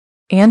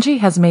Angie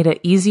has made it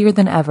easier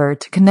than ever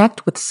to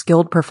connect with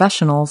skilled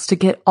professionals to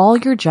get all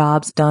your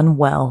jobs done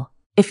well.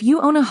 If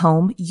you own a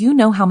home, you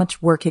know how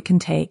much work it can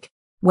take,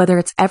 whether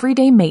it's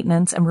everyday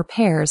maintenance and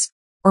repairs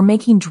or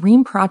making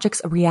dream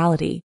projects a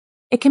reality.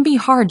 It can be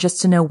hard just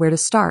to know where to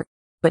start,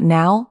 but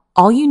now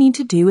all you need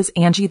to do is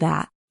Angie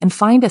that and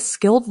find a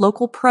skilled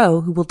local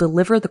pro who will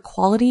deliver the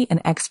quality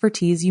and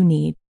expertise you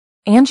need.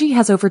 Angie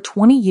has over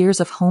 20 years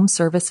of home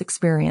service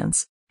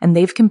experience, and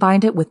they've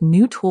combined it with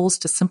new tools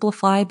to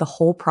simplify the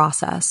whole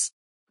process.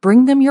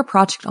 Bring them your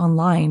project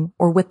online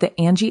or with the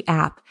Angie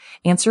app,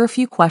 answer a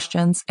few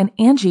questions, and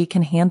Angie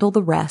can handle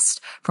the rest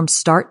from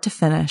start to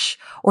finish,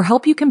 or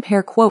help you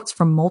compare quotes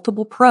from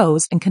multiple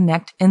pros and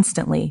connect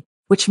instantly,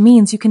 which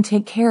means you can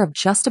take care of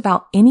just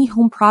about any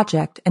home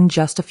project in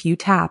just a few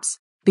taps.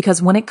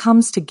 Because when it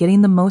comes to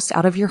getting the most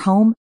out of your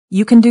home,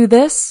 you can do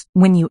this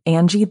when you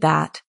Angie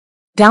that.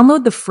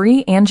 Download the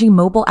free Angie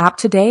mobile app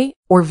today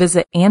or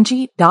visit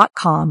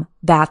Angie.com.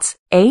 That's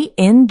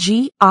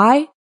ANGI.com.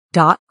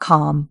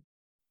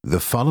 The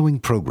following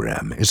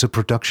program is a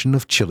production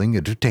of Chilling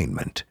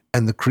Entertainment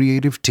and the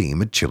creative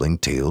team at Chilling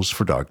Tales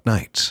for Dark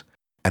Nights,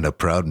 and a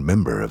proud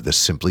member of the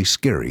Simply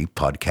Scary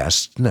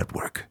Podcasts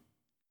Network.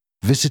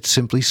 Visit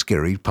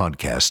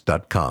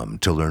simplyscarypodcast.com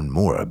to learn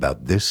more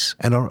about this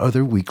and our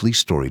other weekly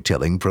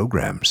storytelling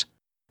programs,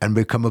 and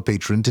become a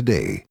patron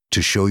today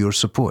to show your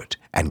support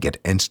and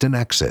get instant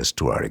access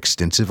to our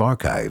extensive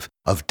archive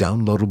of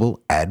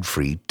downloadable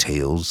ad-free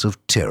tales of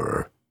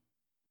terror.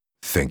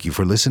 Thank you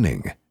for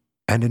listening,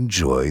 and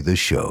enjoy the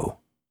show.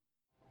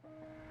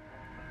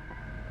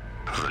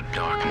 The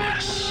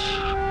darkness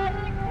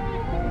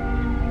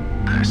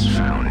has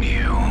found you.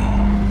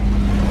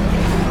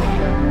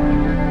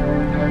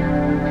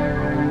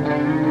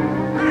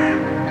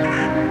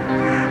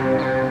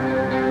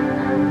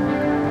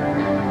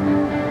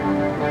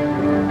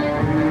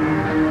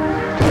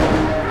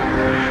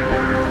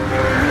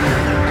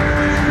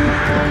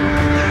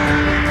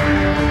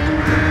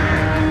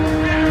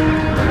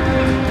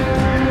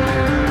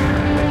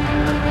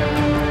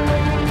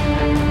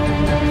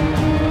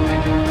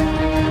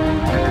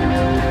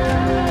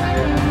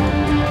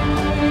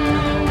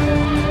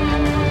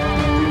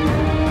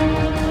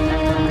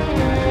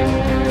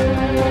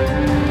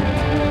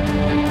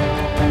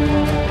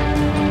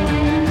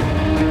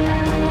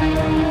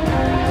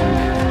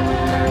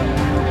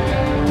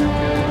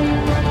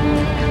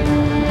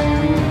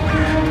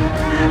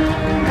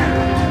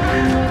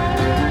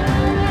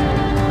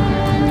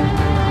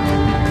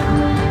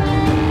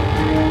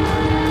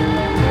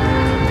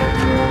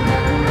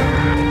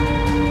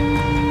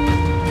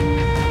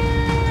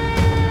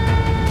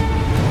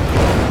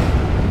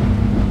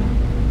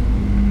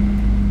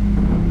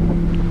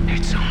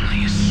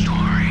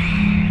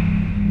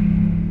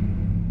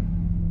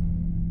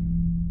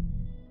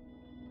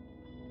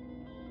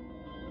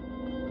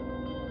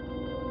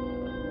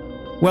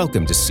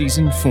 Welcome to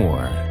Season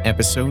 4,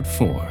 Episode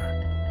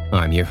 4.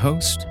 I'm your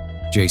host,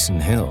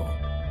 Jason Hill,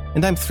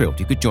 and I'm thrilled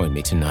you could join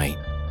me tonight.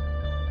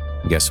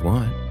 Guess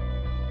what?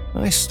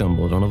 I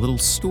stumbled on a little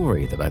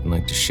story that I'd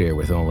like to share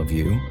with all of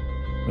you,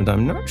 and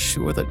I'm not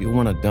sure that you'll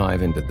want to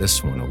dive into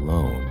this one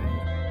alone.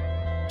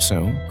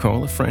 So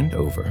call a friend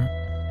over,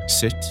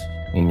 sit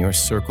in your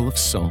circle of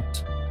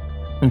salt,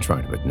 and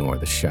try to ignore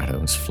the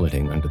shadows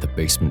flitting under the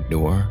basement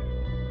door.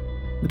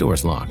 The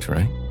door's locked,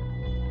 right?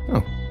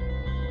 Oh.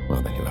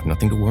 Well, then you have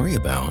nothing to worry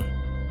about,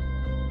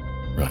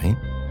 right?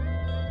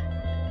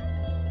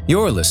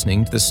 You're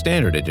listening to the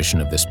standard edition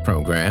of this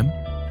program.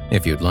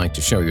 If you'd like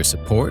to show your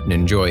support and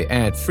enjoy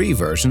ad-free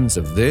versions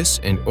of this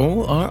and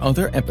all our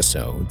other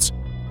episodes,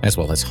 as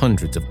well as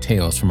hundreds of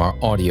tales from our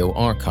audio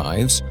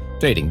archives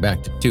dating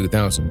back to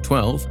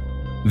 2012,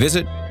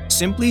 visit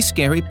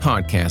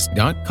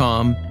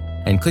simplyscarypodcast.com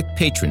and click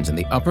Patrons in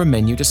the upper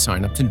menu to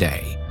sign up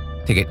today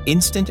to get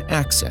instant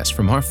access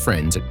from our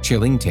friends at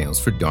Chilling Tales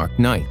for Dark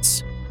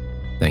Nights.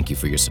 Thank you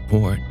for your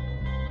support.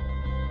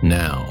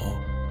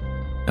 Now,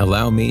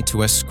 allow me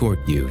to escort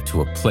you to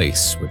a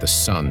place where the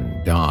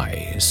sun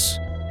dies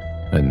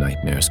and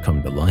nightmares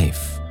come to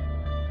life,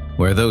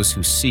 where those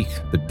who seek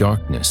the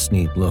darkness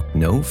need look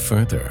no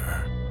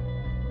further.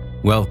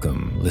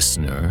 Welcome,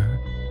 listener,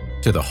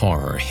 to the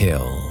Horror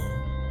Hill.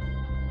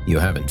 You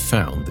haven't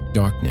found the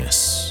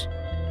darkness.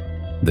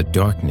 The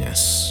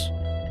darkness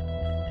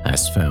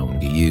has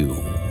found you.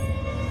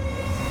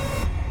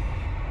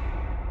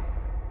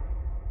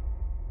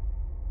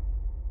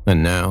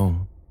 And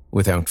now,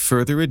 without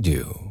further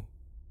ado,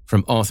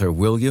 from author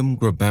William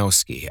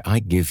Grabowski, I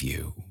give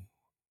you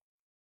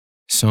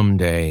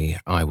Someday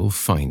I Will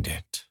Find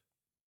It.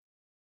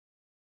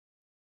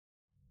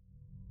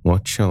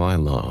 What shall I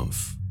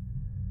love,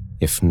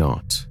 if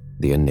not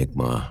the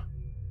enigma?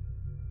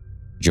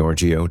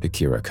 Giorgio de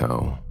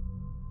Chirico.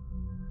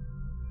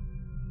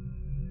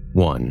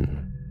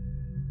 1.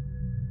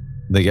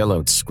 The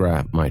yellowed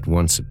scrap might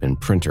once have been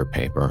printer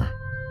paper,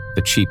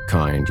 the cheap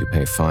kind you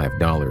pay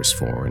 $5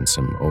 for in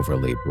some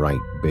overly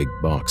bright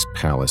big-box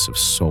palace of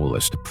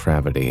soulless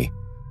depravity.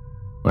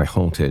 I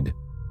halted,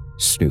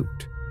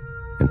 stooped,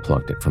 and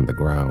plucked it from the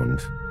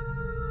ground.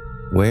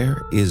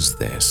 Where is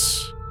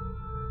this?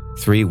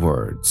 3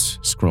 words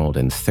scrawled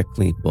in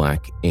thickly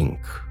black ink,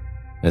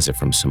 as if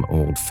from some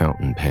old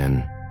fountain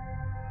pen.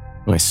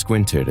 I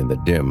squinted in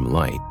the dim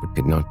light, but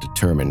could not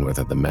determine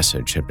whether the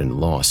message had been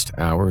lost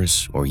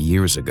hours or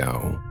years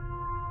ago.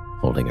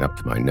 Holding it up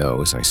to my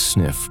nose, I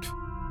sniffed,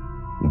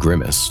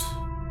 grimaced,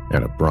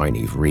 at a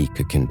briny reek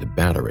akin to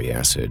battery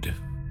acid,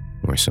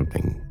 or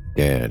something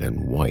dead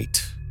and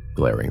white,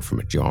 glaring from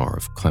a jar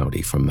of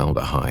cloudy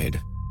formaldehyde.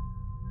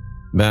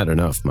 Bad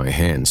enough my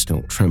hand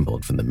still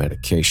trembled from the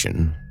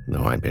medication,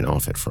 though I'd been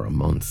off it for a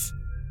month.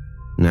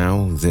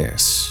 Now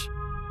this,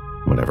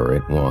 whatever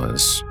it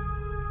was.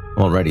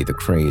 Already the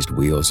crazed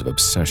wheels of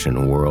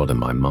obsession whirled in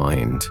my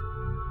mind.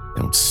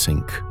 Don't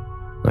sink,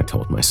 I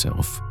told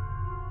myself.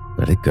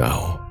 Let it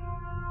go.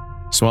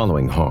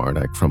 Swallowing hard,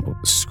 I crumpled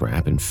the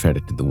scrap and fed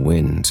it to the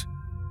wind.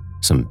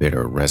 Some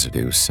bitter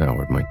residue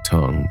soured my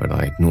tongue, but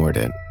I ignored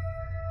it.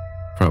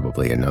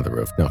 Probably another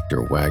of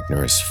Dr.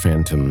 Wagner's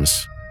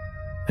phantoms.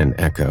 An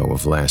echo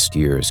of last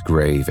year's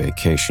gray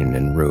vacation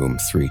in room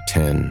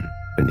 310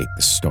 beneath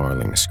the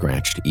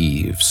starling-scratched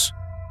eaves.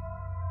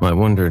 I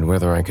wondered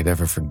whether I could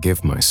ever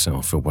forgive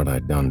myself for what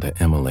I'd done to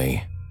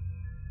Emily.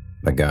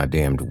 The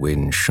goddamned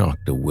wind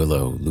shocked a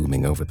willow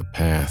looming over the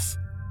path,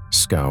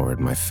 scoured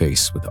my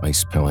face with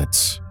ice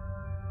pellets.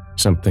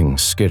 Something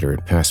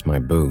skittered past my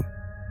boot,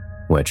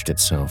 wedged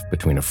itself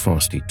between a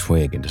frosty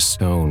twig and a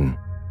stone.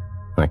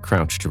 I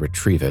crouched to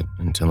retrieve it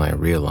until I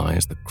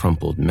realized the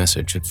crumpled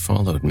message had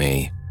followed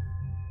me,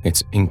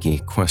 its inky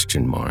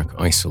question mark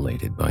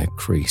isolated by a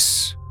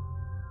crease.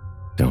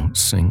 Don't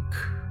sink.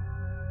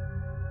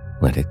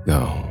 Let it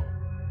go.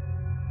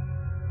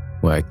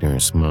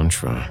 Wagner's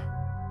mantra,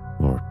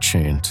 or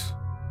chant,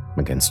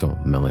 against all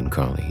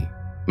melancholy,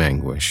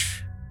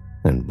 anguish,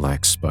 and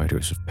black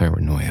spiders of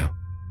paranoia.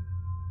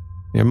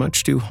 You're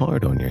much too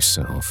hard on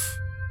yourself,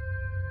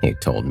 he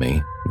told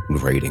me,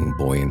 grating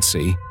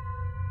buoyancy.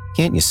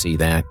 Can't you see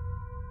that?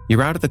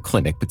 You're out of the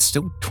clinic, but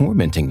still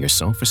tormenting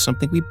yourself for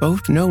something we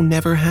both know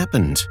never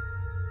happened.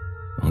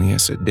 Oh,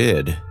 yes, it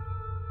did.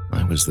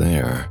 I was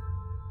there.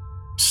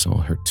 Saw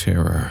her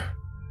terror.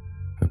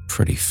 Her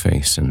pretty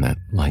face in that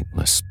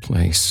lightless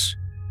place.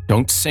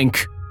 Don't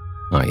sink,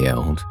 I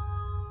yelled.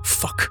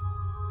 Fuck.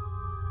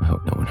 I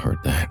hope no one heard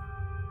that.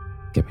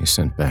 Get me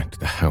sent back to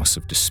the house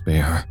of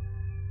despair.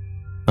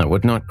 I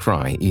would not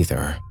cry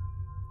either.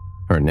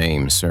 Her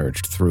name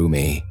surged through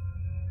me.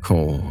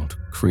 Cold,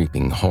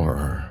 creeping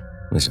horror,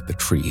 as if the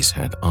trees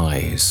had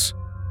eyes.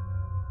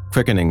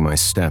 Quickening my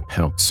step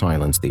helped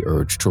silence the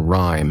urge to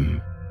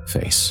rhyme.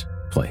 Face,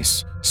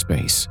 place,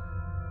 space.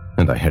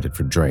 And I headed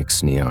for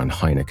Drake's neon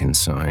Heineken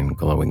sign,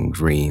 glowing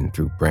green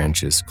through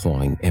branches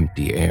clawing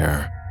empty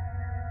air.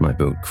 My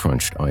boot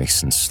crunched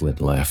ice and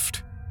slid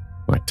left.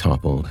 I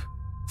toppled,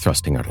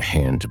 thrusting out a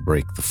hand to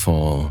break the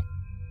fall.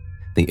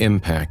 The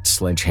impact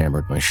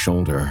sledgehammered my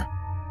shoulder,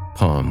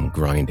 palm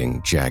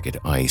grinding jagged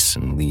ice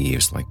and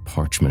leaves like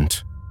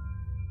parchment.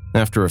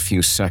 After a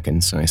few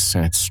seconds, I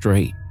sat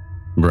straight,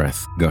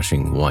 breath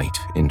gushing white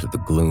into the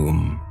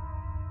gloom.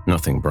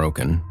 Nothing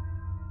broken.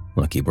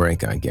 Lucky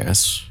break, I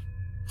guess.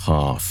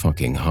 Ha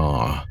fucking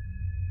ha.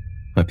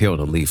 I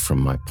peeled a leaf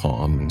from my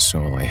palm and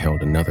saw I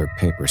held another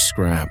paper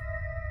scrap.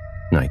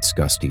 Night's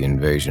gusty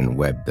invasion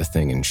webbed the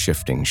thing in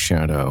shifting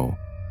shadow.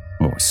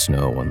 More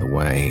snow on the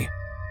way.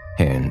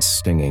 Hands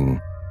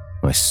stinging.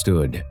 I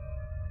stood,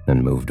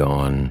 then moved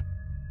on.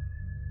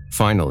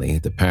 Finally,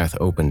 the path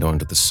opened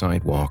onto the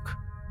sidewalk.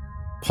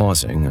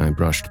 Pausing, I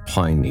brushed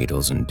pine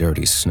needles and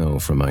dirty snow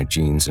from my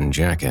jeans and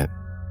jacket,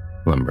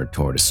 lumbered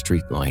toward a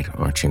streetlight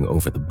arching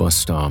over the bus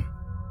stop.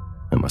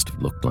 I must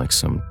have looked like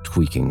some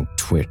tweaking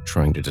twit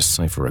trying to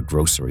decipher a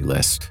grocery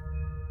list.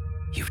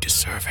 You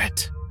deserve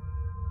it.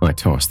 I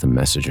tossed the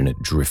message and it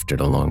drifted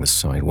along the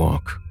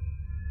sidewalk.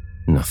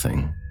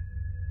 Nothing.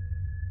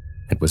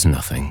 It was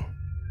nothing.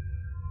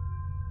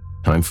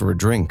 Time for a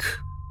drink.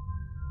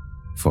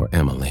 For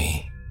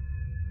Emily.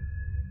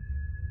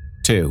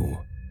 2.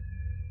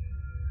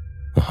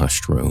 A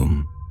hushed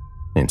room,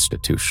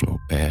 institutional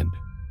bed,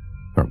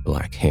 her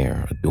black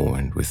hair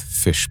adorned with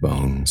fish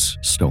bones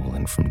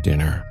stolen from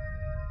dinner.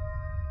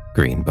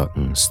 Green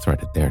buttons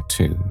threaded there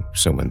too,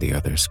 so when the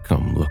others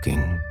come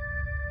looking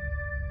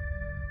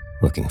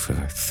for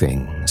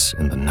things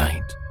in the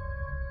night,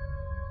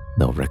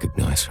 they'll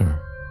recognize her.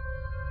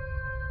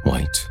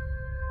 White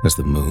as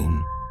the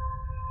moon,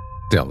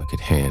 delicate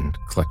hand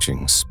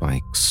clutching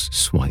spikes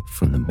swiped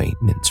from the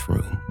maintenance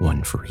room,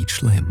 one for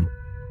each limb.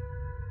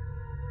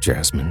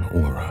 Jasmine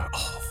aura, a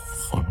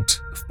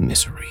haunt of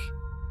misery.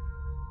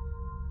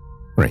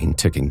 Rain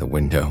ticking the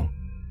window.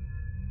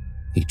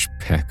 Each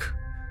peck,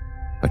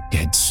 a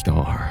dead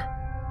star,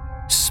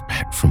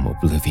 spat from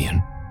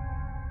oblivion.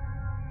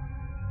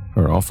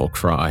 Her awful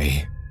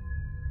cry,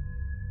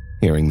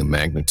 hearing the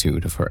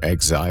magnitude of her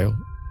exile.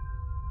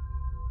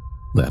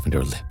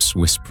 Lavender lips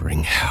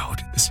whispering, how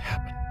did this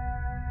happen?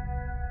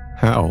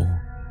 How?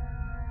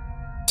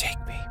 Take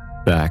me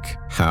back.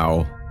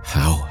 How?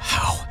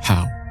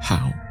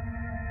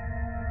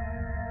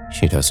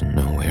 She doesn't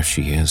know where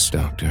she is,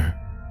 Doctor.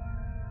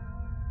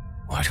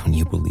 Why don't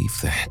you believe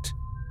that?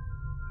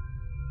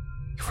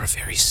 You're a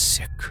very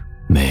sick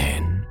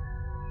man.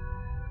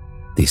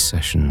 These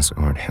sessions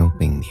aren't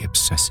helping the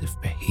obsessive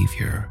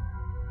behavior.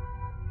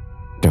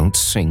 Don't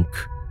sink.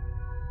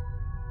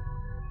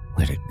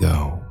 Let it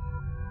go,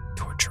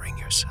 torturing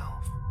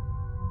yourself.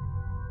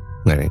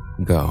 Let it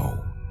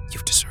go. You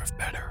deserve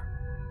better.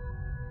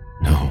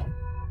 No.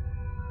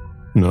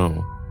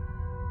 No.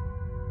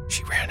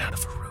 She ran out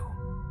of her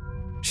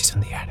room. She's in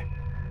the attic.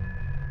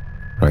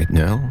 Right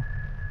now,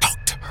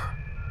 talk to her.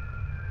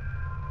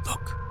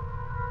 Look,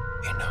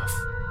 enough.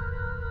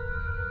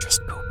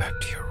 Just go back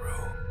to your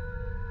room.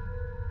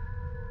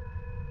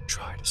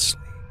 Try to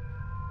sleep.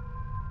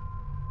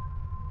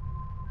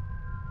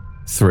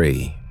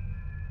 3.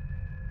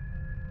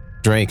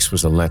 Drake's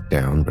was a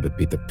letdown, but it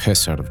beat the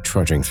piss out of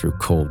trudging through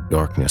cold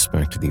darkness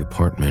back to the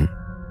apartment.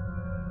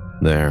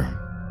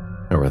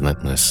 There, a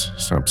relentless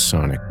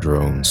subsonic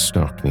drone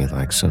stalked me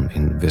like some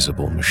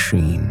invisible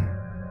machine.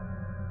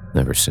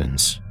 Ever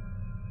since.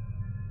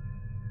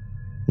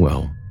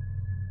 Well,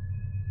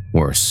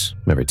 worse,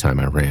 every time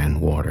I ran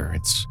water,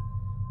 its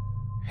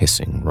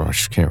hissing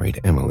rush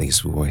carried Emily's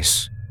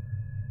voice.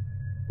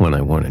 When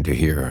I wanted to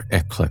hear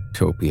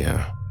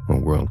Nyctophobia or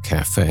World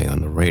Cafe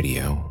on the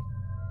radio,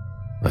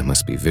 I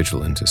must be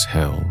vigilant as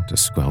hell to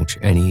squelch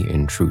any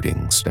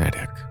intruding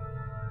static.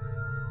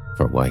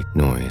 For white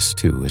noise,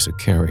 too, is a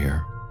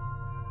carrier.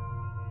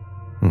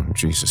 Oh,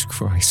 Jesus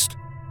Christ.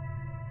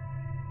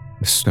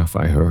 The stuff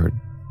I heard,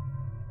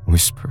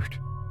 whispered.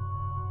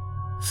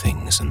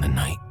 Things in the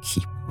night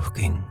keep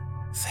looking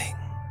things.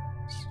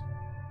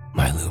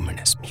 My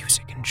luminous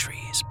music in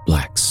trees,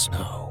 black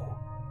snow,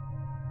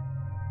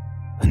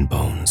 and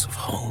bones of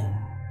home.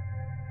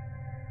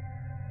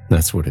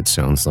 That's what it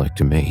sounds like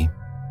to me.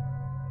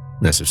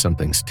 As if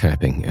something's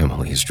tapping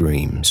Emily's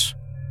dreams.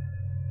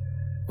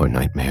 Or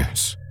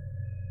nightmares.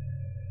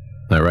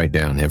 I write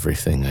down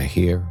everything I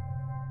hear.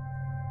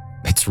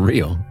 It's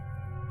real.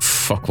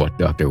 Fuck what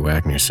Dr.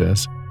 Wagner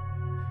says.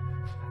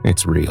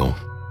 It's real.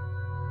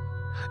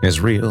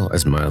 As real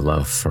as my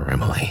love for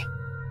Emily.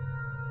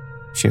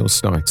 She'll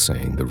start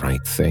saying the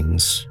right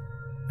things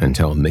and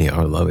tell me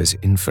our love is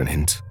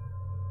infinite.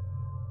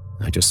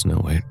 I just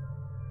know it.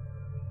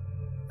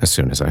 As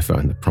soon as I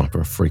find the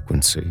proper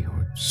frequency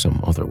or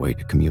some other way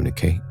to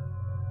communicate.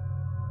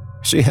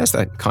 She has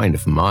that kind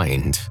of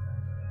mind,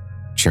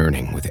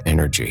 churning with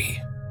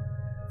energy,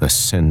 a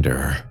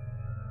sender.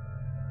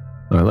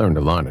 I learned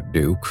a lot at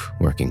Duke,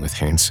 working with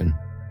Hansen.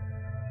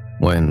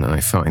 When I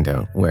find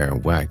out where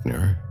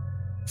Wagner,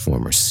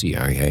 former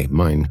CIA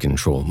mind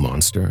control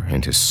monster,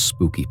 and his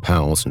spooky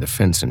pals in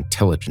Defense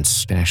Intelligence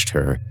stashed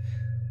her,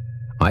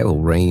 I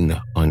will rain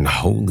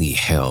unholy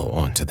hell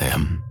onto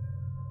them.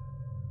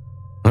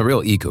 A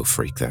real ego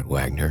freak, that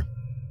Wagner.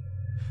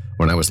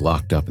 When I was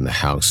locked up in the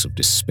house of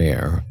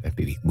despair at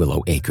the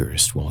Willow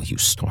Acres while you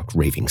stalked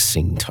raving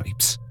sing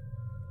types,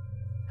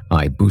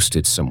 I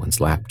boosted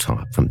someone's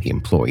laptop from the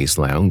employees'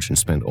 lounge and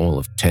spent all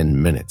of 10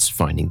 minutes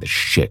finding the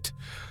shit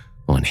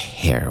on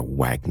Herr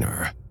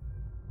Wagner.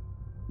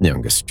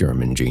 Youngest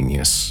German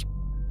genius,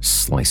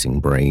 slicing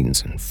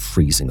brains and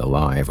freezing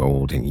alive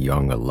old and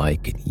young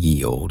alike at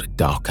ye old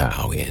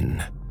Dachau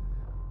Inn.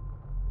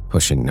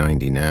 Pushing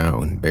 90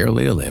 now and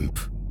barely a limp.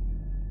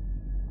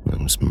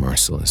 Those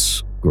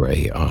merciless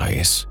gray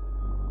eyes.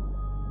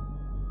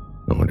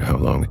 I wonder how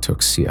long it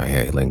took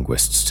CIA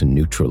linguists to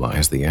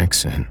neutralize the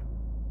accent.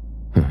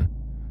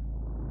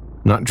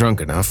 Not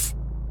drunk enough.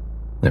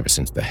 Ever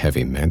since the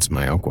heavy meds,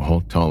 my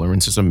alcohol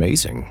tolerance is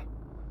amazing.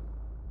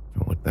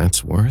 For what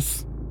that's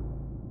worth.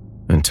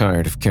 And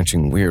tired of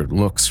catching weird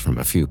looks from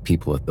a few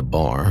people at the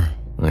bar,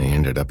 I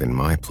ended up in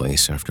my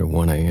place after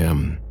 1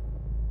 a.m.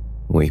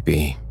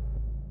 Weepy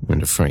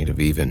and afraid of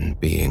even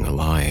being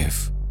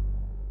alive.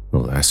 The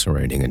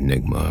lacerating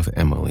enigma of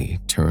Emily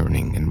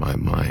turning in my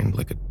mind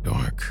like a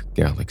dark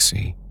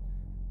galaxy.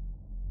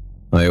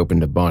 I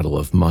opened a bottle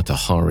of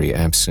Matahari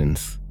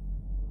absinthe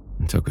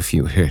and took a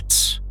few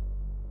hits.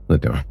 The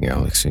dark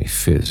galaxy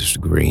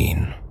fizzed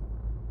green.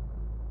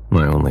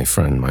 My only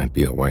friend might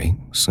be awake,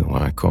 so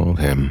I called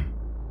him.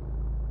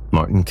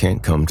 Martin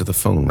can't come to the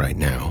phone right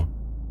now,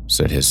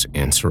 said his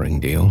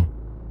answering deal.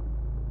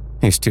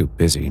 He's too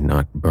busy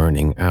not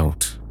burning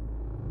out.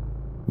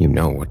 You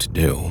know what to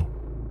do.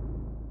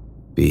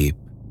 Beep.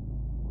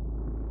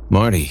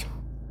 Marty,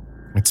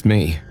 it's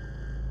me.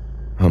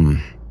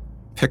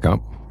 Pick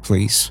up,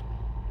 please.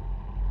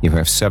 You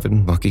have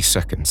 7 lucky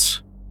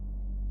seconds.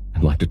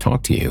 I'd like to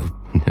talk to you.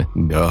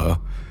 Duh.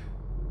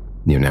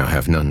 You now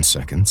have none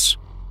seconds.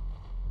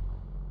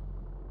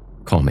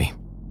 Call me.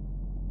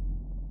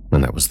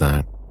 And that was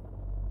that.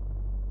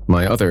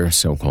 My other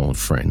so-called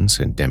friends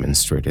had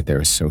demonstrated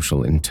their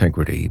social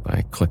integrity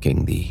by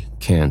clicking the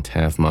can't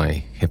have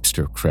my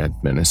hipster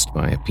cred menaced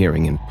by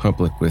appearing in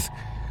public with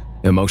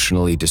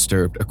emotionally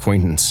disturbed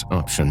acquaintance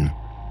option.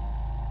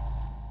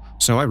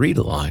 So I read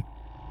a lot.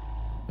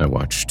 I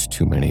watched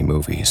too many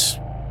movies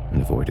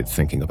and avoided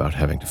thinking about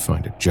having to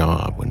find a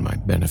job when my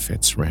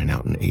benefits ran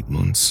out in 8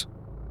 months.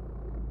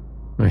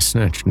 I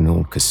snatched an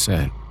old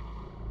cassette,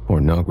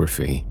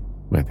 pornography,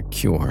 by the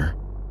Cure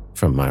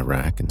from my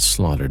rack and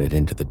slotted it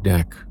into the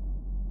deck.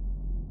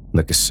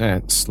 The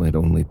cassette slid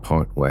only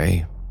part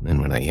way, and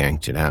when I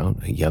yanked it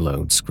out, a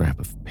yellowed scrap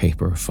of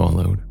paper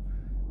followed,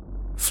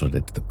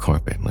 flitted to the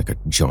carpet like a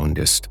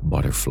jaundiced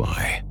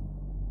butterfly.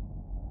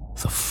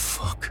 "The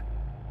fuck?"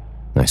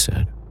 I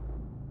said.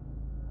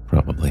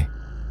 "Probably."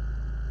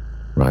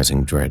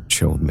 Rising dread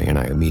chilled me, and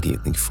I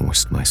immediately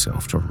forced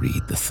myself to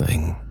read the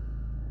thing.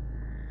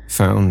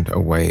 Found a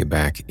way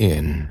back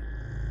in.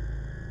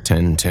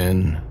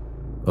 10:10,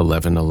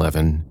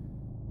 11:11,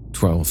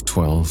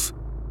 12:12,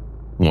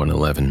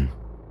 1:11,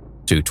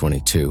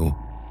 2:22,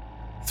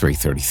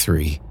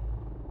 3:33,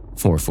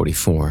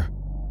 4:44,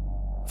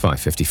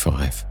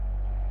 5:55.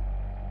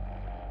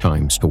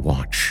 Times to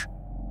watch.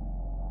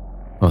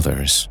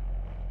 Others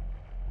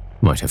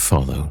might have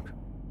followed.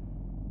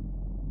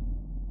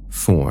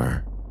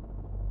 4.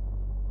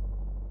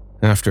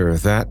 After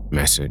that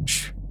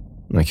message,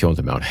 I killed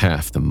about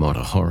half the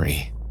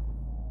Matahari.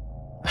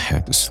 I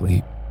had to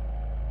sleep,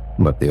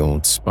 but the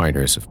old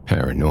spiders of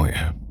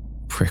paranoia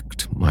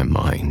pricked my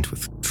mind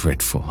with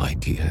dreadful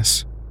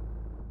ideas.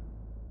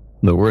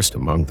 The worst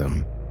among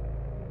them,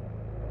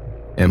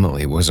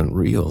 Emily wasn't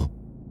real,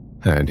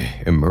 had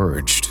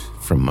emerged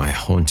from my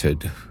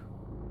haunted,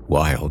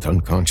 wild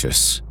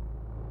unconscious.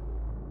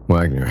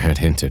 Wagner had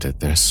hinted at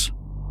this.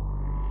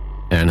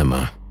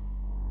 Anima,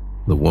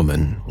 the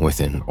woman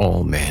within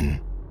all men.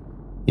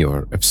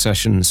 Your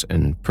obsessions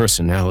and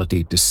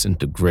personality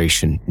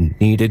disintegration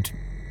needed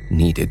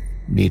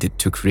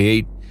to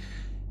create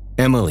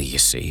Emily, you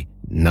see.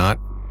 Not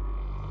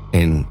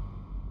a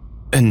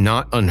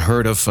not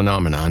unheard of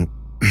phenomenon.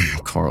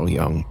 Carl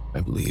Jung,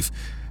 I believe,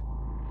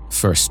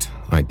 first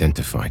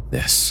identified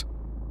this.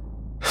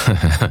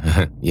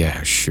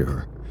 Yeah,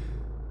 sure.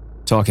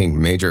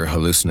 Talking major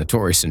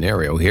hallucinatory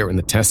scenario here, and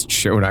the test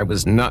showed I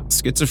was not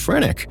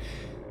schizophrenic.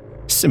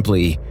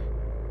 Simply,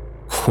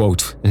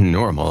 quote,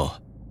 normal,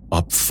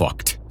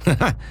 upfucked.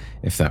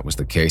 If that was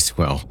the case,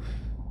 well,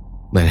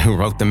 then who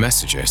wrote the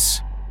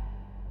messages?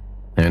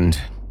 And,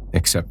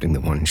 excepting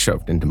the one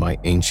shoved into my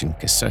ancient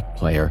cassette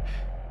player,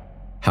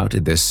 how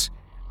did this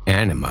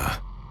anima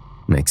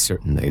make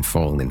certain they'd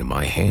fallen into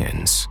my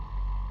hands?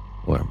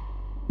 Or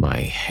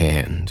my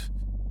hand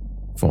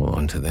fall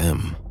onto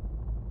them?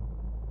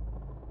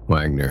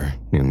 Wagner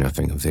knew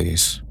nothing of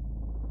these,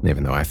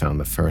 even though I found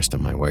the first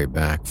on my way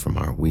back from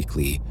our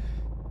weekly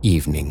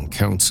evening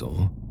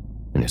council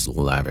in his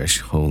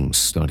lavish home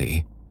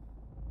study.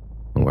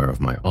 Aware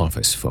of my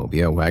office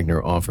phobia,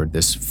 Wagner offered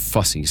this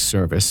fussy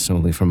service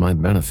solely for my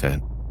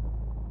benefit.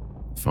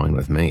 Fine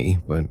with me,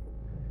 but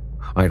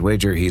I'd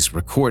wager he's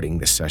recording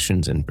the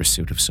sessions in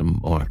pursuit of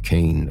some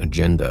arcane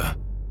agenda.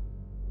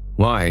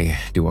 Why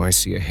do I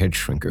see a head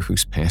shrinker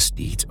whose past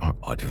deeds are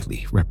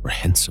utterly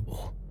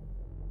reprehensible?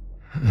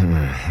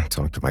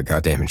 Talk to my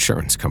goddamn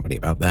insurance company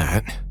about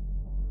that.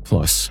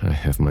 Plus, I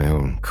have my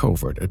own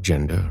covert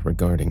agenda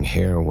regarding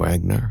Herr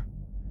Wagner.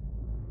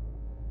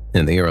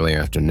 In the early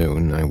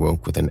afternoon, I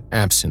woke with an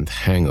absinthe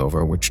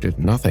hangover which did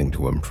nothing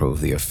to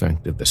improve the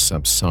effect of the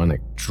subsonic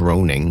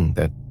droning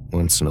that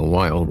once in a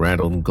while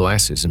rattled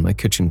glasses in my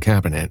kitchen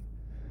cabinet.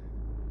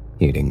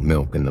 Heating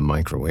milk in the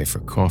microwave for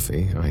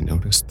coffee, I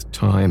noticed the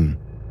time.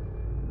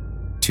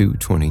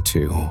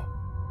 2:22.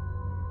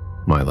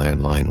 My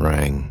landline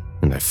rang,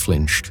 and I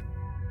flinched.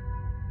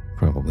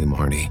 Probably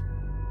Marty.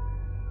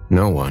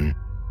 No one,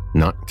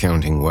 not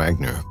counting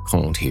Wagner,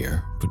 called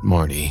here but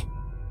Marty.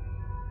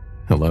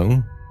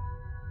 Hello?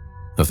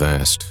 A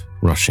vast,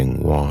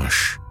 rushing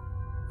wash,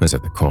 as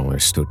if the caller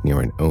stood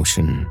near an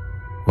ocean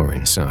or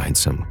inside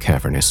some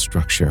cavernous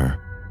structure.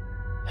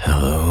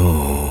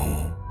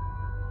 Hello?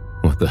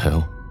 What the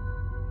hell?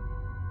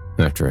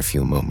 After a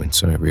few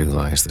moments, I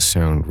realized the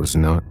sound was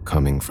not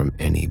coming from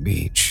any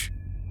beach.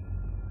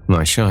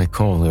 My shy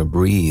caller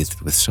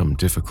breathed with some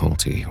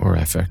difficulty or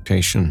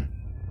affectation.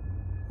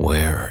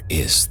 Where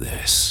is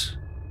this?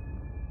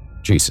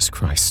 Jesus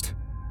Christ.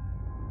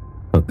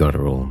 A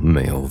guttural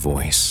male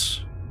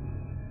voice,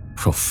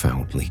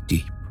 profoundly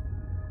deep.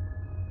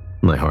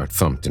 My heart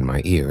thumped in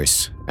my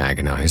ears,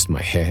 agonized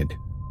my head.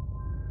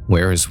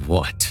 Where is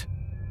what?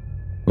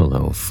 A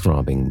low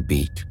throbbing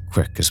beat,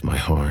 quick as my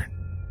heart,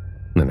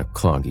 then a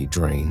cloggy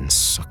drain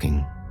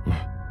sucking.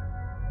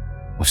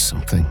 Or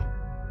something.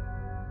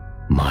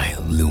 My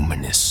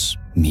luminous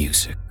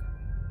music.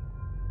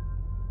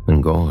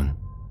 And gone.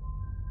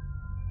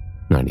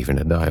 Not even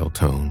a dial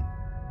tone.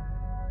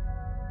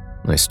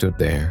 I stood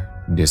there,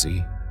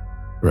 dizzy,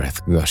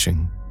 breath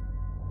gushing,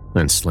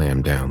 and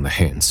slammed down the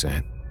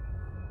handset.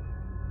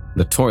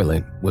 The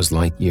toilet was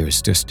light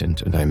years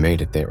distant, and I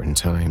made it there in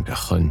time to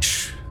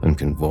hunch and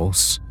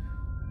convulse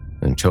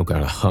and choke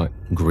out a hot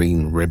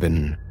green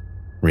ribbon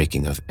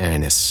reeking of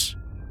anise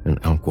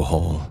and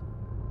alcohol.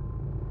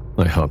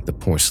 I hugged the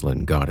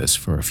porcelain goddess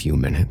for a few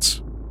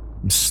minutes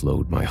and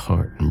slowed my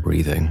heart and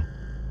breathing.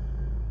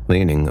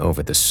 Leaning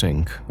over the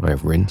sink, I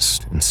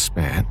rinsed and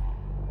spat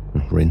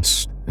and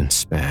rinsed and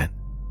spat.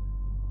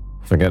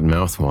 Forget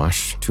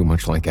mouthwash, too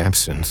much like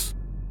absinthe.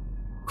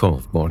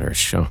 Cold water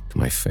shocked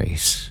my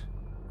face,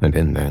 and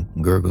in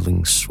that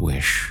gurgling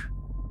swish,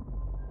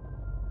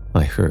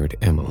 I heard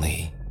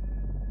Emily.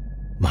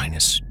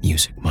 Minus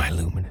music, my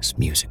luminous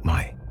music,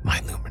 my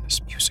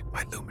luminous music,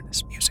 my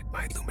luminous music,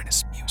 my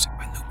luminous music, my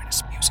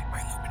luminous music,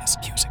 my luminous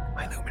music,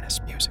 my luminous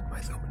music, my luminous music,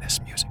 my luminous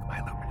music, my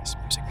luminous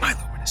music, my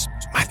luminous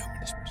music, my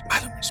luminous music, my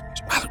luminous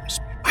music, my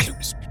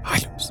luminous music, my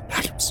luminous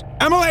music.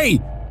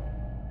 Emily!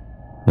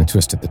 I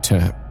twisted the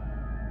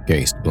tap,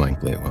 gazed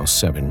blankly while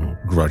 7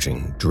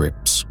 grudging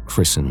drips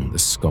christened the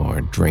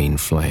scarred drain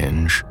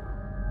flange,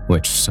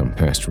 which some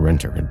past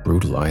renter had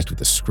brutalized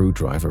with a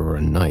screwdriver or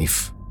a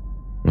knife.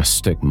 A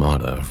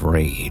stigmata of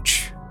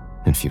rage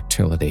and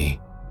futility.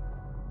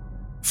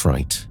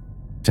 Fright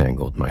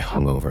tangled my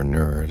hungover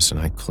nerves, and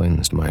I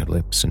cleansed my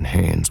lips and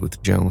hands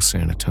with gel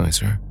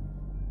sanitizer.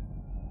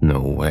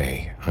 No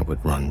way I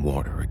would run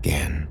water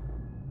again.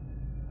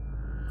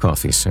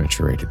 Coffee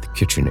saturated the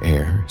kitchen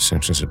air,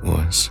 such as it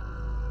was.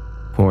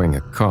 Pouring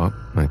a cup,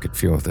 I could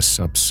feel the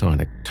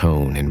subsonic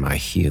tone in my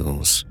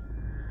heels.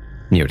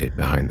 Muted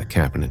behind the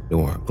cabinet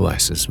door,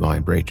 glasses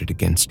vibrated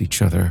against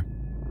each other.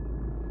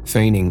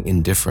 Feigning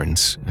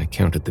indifference, I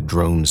counted the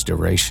drone's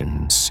duration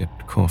and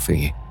sipped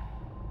coffee.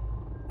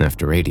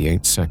 After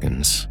 88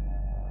 seconds,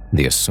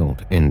 the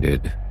assault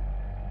ended.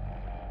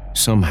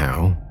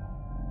 Somehow,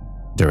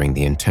 during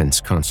the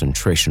intense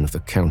concentration of the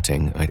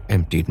counting, I'd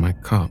emptied my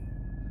cup.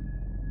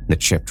 The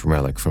chipped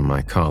relic from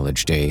my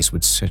college days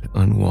would sit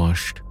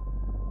unwashed.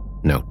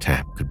 No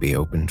tap could be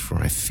opened, for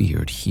I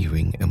feared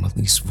hearing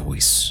Emily's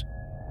voice.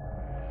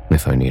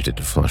 If I needed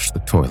to flush the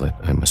toilet,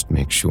 I must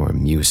make sure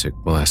music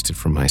blasted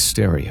from my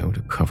stereo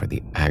to cover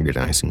the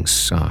agonizing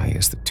sigh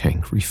as the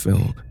tank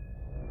refilled.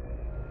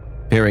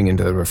 Peering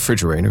into the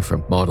refrigerator for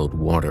bottled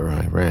water,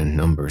 I ran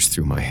numbers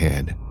through my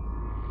head.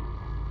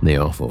 The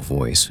awful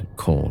voice had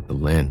called the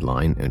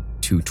landline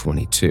at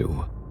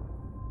 222.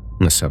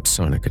 The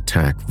subsonic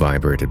attack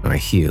vibrated my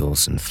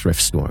heels and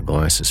thrift store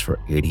glasses for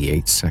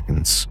 88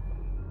 seconds.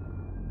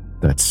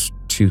 That's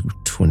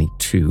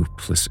 222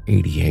 plus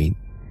 88.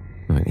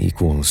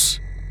 Equals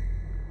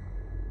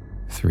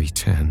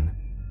 310.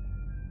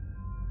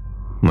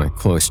 My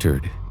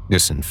cloistered,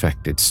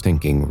 disinfected,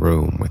 stinking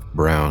room with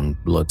brown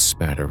blood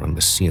spatter on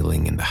the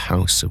ceiling in the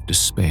house of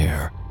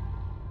despair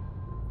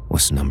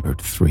was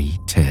numbered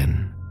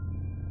 310.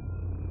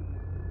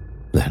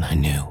 Then I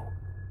knew.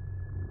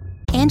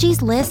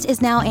 Angie's List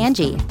is now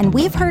Angie, and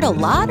we've heard a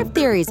lot of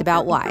theories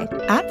about why.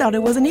 I thought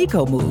it was an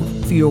eco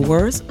move. Fewer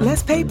words,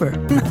 less paper.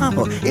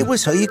 No, it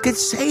was so you could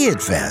say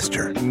it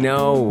faster.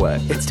 No,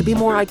 it's to be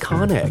more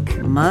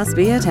iconic. Must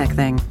be a tech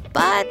thing.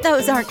 But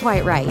those aren't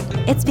quite right.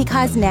 It's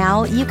because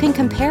now you can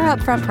compare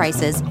upfront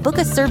prices, book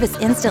a service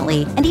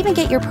instantly, and even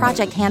get your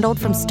project handled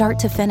from start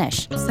to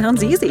finish.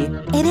 Sounds easy.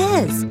 It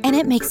is, and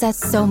it makes us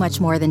so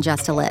much more than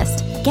just a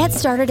list. Get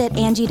started at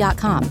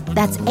Angie.com.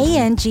 That's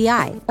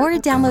ANGI, or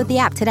download the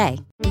app today.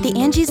 The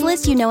Angie's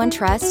List you know and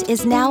trust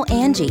is now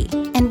Angie,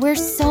 and we're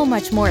so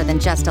much more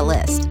than just a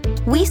list.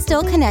 We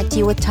still connect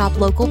you with top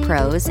local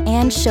pros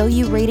and show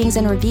you ratings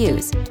and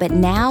reviews, but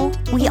now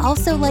we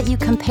also let you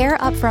compare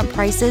upfront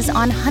prices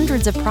on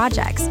hundreds of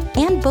projects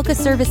and book a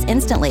service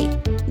instantly.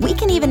 We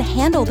can even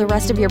handle the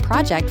rest of your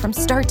project from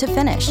start to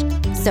finish.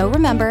 So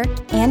remember,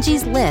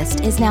 Angie's List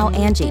is now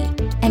Angie,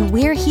 and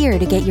we're here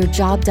to get your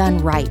job done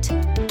right.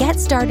 Get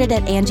started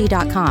at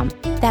Angie.com.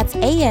 That's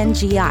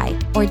ANGI,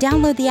 or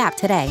download the app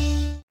today.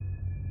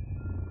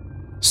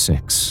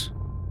 6.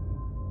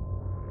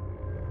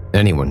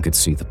 Anyone could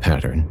see the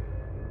pattern,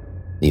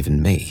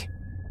 even me.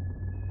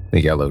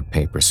 The yellowed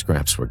paper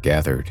scraps were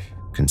gathered,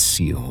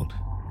 concealed,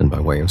 and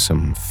by way of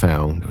some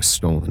found or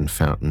stolen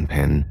fountain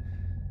pen,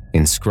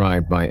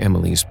 inscribed by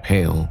Emily's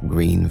pale,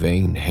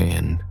 green-veined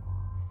hand,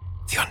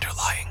 the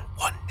underlying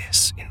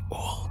oneness in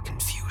all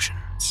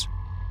confusions.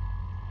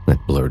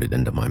 That blurted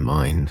into my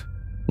mind,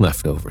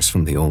 leftovers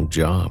from the old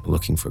job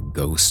looking for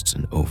ghosts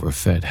in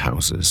overfed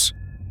houses.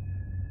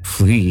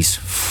 Please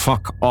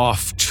fuck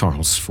off,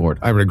 Charles Fort.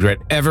 I regret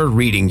ever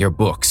reading your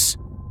books.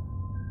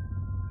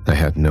 I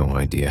had no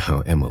idea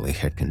how Emily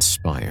had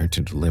conspired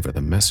to deliver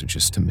the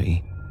messages to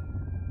me,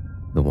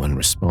 the one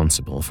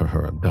responsible for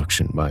her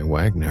abduction by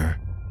Wagner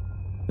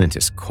and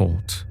his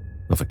cult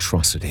of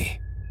atrocity.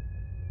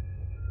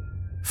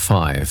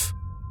 5.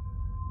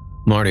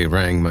 Marty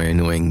rang my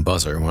annoying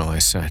buzzer while I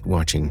sat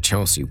watching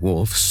Chelsea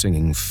Wolfe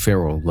singing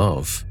Feral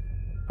Love,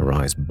 her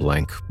eyes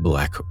blank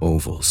black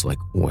ovals like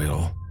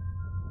oil.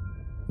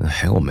 "The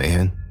hell,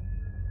 man,"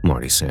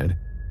 Marty said,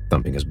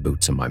 thumping his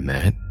boots on my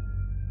mat.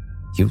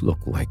 "You look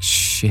like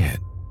shit."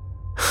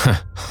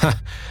 "Ha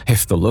ha,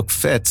 if the look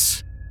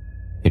fits."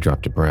 He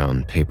dropped a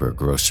brown paper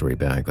grocery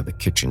bag on the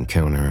kitchen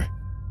counter.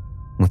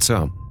 "What's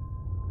up?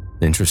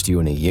 Interest you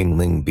in a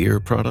Yingling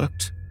beer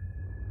product?"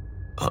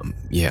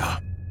 Yeah."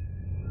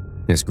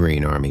 His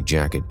green army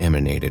jacket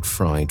emanated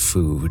fried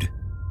food.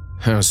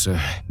 "How's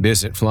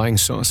biz at Flying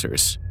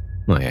Saucers?"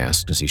 I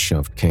asked as he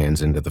shoved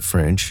cans into the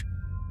fridge.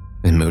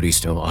 "And Moody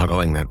still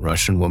ogling that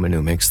Russian woman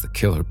who makes the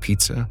killer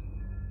pizza?"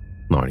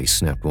 Marty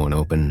snapped one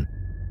open,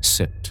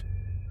 sipped,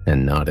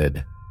 and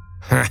nodded.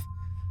 "Ha,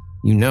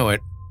 you know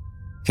it.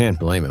 Can't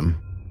blame him.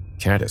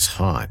 cat is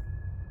hot.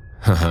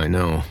 I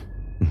know.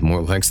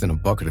 More legs than a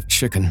bucket of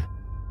chicken.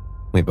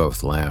 We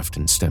both laughed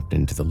and stepped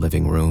into the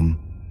living room.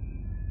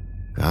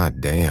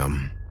 God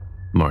damn,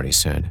 Marty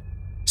said,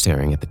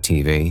 staring at the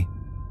TV.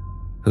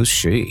 Who's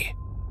she?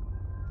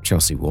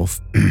 Chelsea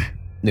Wolfe.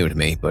 New to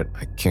me, but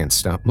I can't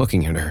stop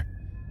looking at her.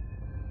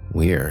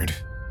 Weird.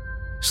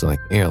 It's like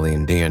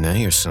alien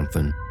DNA or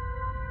something.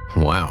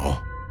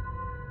 Wow.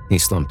 He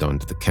slumped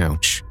onto the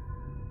couch.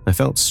 I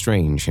felt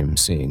strange him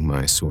seeing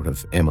my sort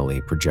of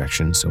Emily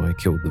projection, so I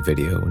killed the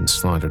video and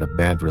slotted a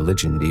Bad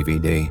Religion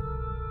DVD.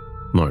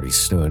 Marty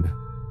stood,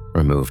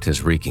 removed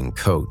his reeking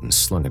coat and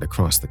slung it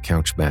across the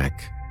couch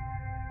back.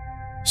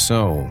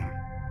 So,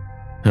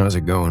 how's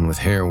it going with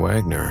Herr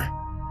Wagner?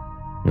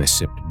 I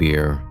sipped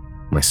beer,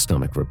 my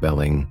stomach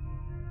rebelling.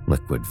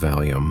 Liquid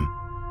Valium.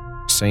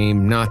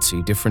 Same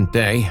Nazi, different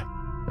day.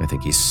 I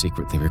think he's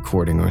secretly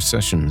recording our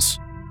sessions.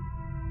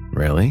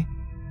 Really?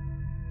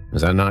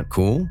 Is that not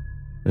cool?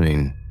 I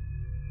mean,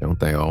 don't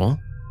they all?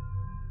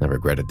 I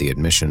regretted the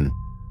admission.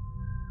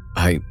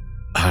 I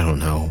don't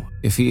know.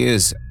 If he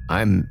is,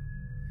 I'm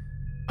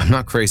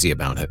not crazy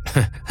about it.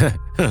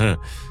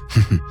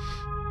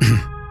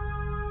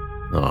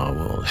 Oh,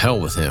 well,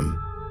 hell with him.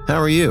 How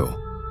are you?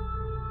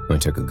 I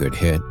took a good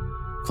hit,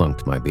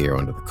 clunked my beer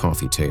onto the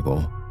coffee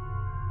table.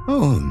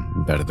 Oh,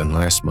 better than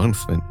last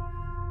month, but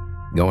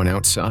going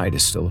outside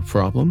is still a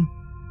problem?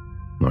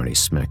 Marty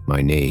smacked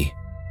my knee.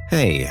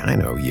 Hey, I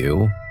know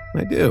you.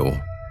 I do.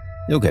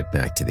 You'll get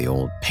back to the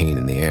old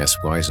pain-in-the-ass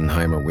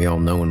Weisenheimer we all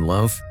know and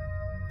love.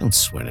 Don't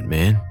sweat it,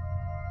 man.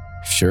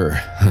 Sure.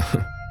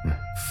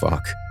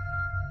 Fuck.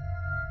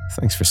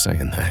 Thanks for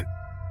saying that.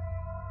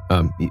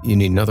 You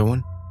need another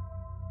one?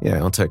 Yeah,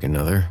 I'll take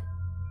another.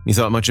 You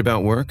thought much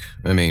about work?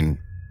 I mean,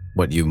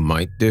 what you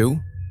might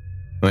do?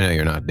 I know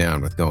you're not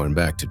down with going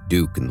back to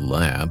Duke and the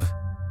lab.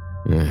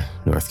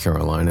 North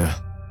Carolina.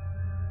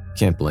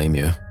 Can't blame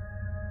you.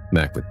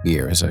 Back with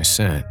beer as I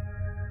sat.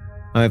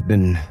 I've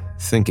been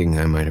thinking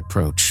I might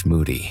approach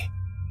Moody.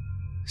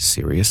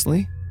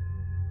 Seriously?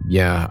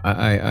 Yeah,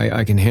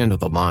 I can handle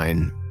the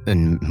line,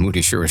 and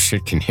Moody sure as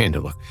shit can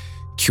handle a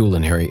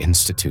Culinary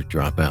Institute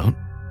dropout.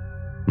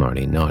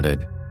 Marty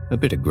nodded, a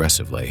bit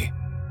aggressively.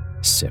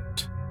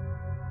 Sipped.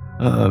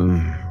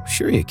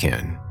 Sure you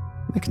can.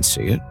 I can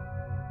see it.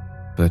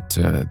 But,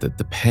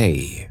 the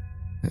pay...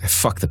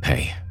 Fuck the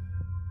pay.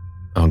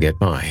 I'll get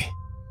by.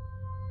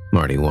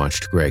 Marty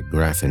watched Greg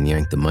Graffin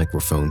yank the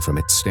microphone from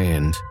its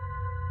stand.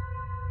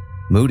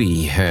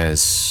 Moody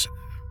has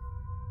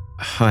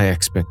high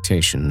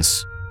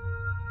expectations.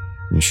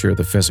 You sure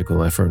the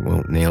physical effort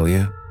won't nail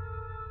you?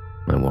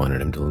 I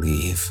wanted him to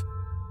leave.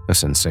 A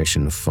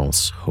sensation of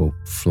false hope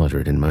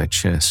fluttered in my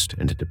chest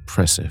and a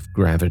depressive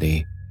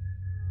gravity.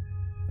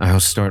 I'll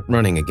start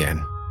running again.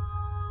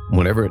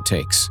 Whatever it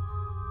takes.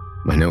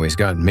 I know he's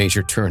got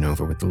major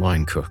turnover with the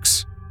line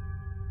cooks.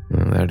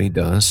 Well, that he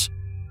does.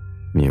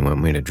 You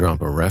want me to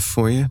drop a ref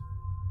for you?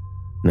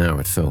 Now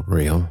it felt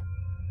real.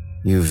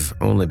 You've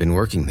only been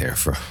working there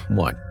for,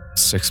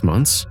 6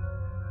 months?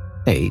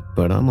 8,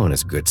 but I'm on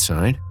his good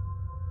side.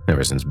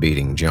 Ever since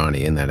beating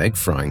Johnny in that egg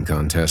frying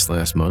contest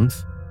last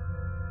month.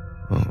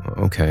 Oh,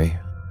 okay.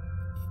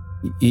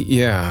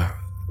 Yeah,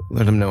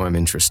 let him know I'm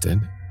interested.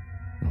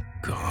 Oh,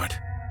 God.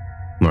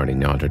 Marty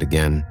nodded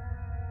again.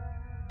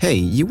 Hey,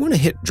 you want to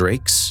hit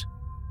Drake's?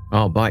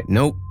 I'll buy...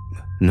 Nope.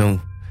 No.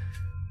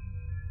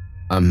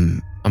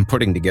 I'm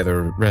putting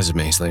together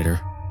resumes later.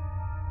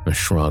 A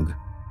shrug.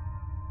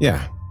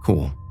 Yeah,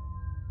 cool.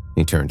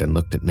 He turned and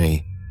looked at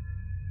me.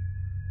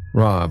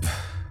 Rob,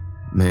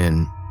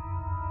 man,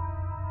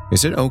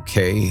 is it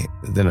okay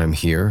that I'm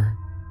here?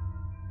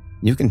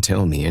 You can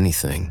tell me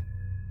anything.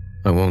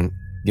 I won't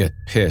get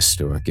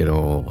pissed or get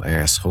all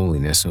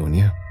assholiness on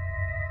you.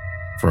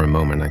 For a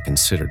moment, I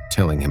considered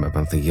telling him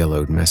about the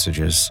yellowed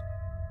messages,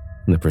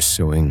 the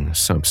pursuing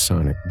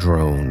subsonic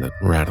drone that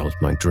rattled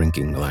my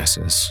drinking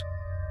glasses.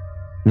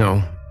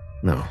 No.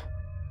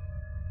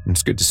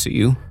 It's good to see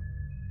you.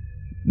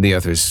 The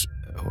others,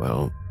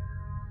 well,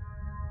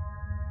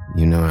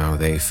 you know how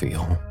they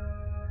feel.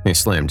 He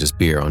slammed his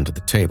beer onto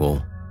the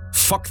table.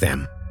 Fuck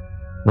them.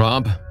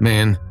 Rob,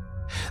 man,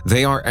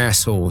 they are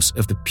assholes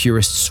of the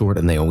purest sort,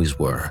 and they always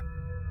were.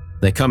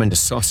 They come into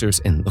saucers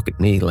and look at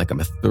me like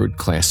I'm a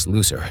third-class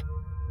loser.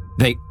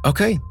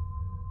 Okay,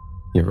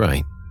 you're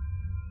right.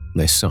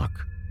 They suck.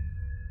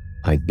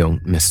 I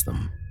don't miss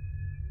them.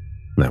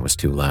 That was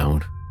too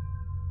loud.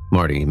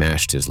 Marty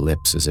mashed his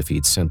lips as if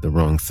he'd said the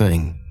wrong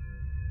thing.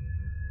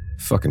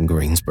 Fucking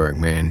Greensburg,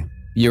 man.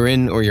 You're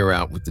in or you're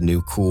out with the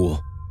new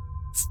cool.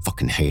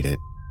 Fucking hate it.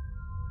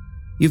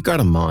 You've got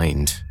a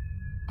mind.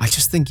 I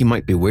just think you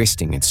might be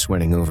wasting it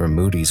sweating over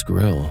Moody's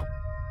grill.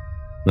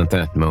 At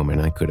that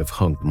moment, I could have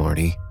hugged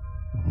Marty.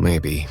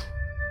 Maybe.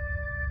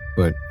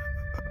 But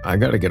I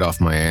gotta get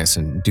off my ass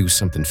and do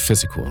something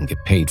physical and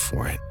get paid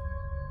for it.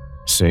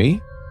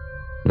 See?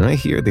 I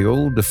hear the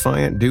old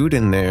defiant dude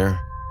in there,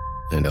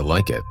 and I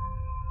like it.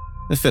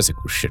 The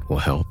physical shit will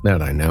help,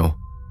 that I know.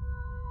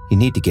 You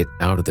need to get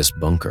out of this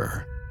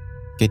bunker.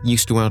 Get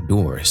used to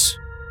outdoors.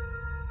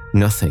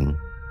 Nothing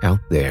out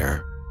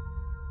there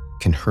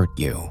can hurt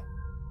you.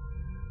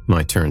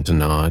 My turn to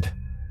nod,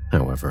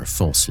 however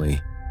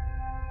falsely.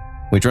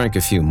 We drank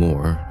a few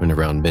more, and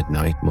around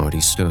midnight,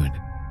 Marty stood.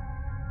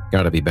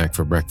 Gotta be back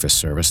for breakfast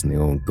service in the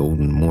old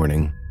golden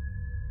morning.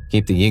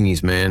 Keep the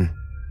yingies, man.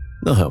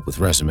 They'll help with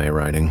resume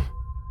writing.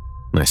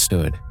 I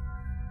stood.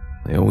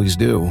 They always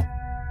do.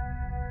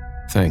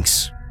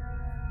 Thanks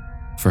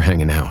for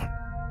hanging out.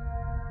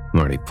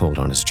 Marty pulled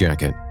on his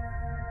jacket.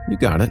 You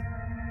got it.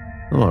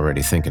 I'm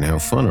already thinking how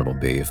fun it'll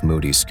be if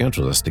Moody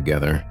scheduled us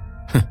together.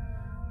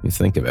 You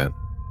think of it.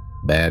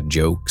 Bad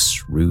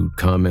jokes, rude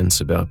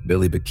comments about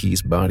Billy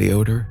McKee's body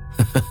odor.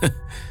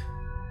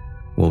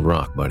 We'll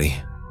rock, buddy.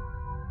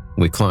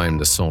 We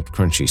climbed the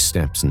salt-crunchy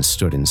steps and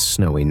stood in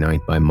snowy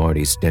night by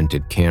Marty's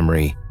dented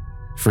Camry.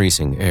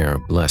 Freezing air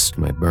blessed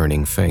my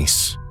burning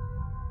face.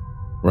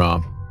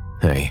 Rob,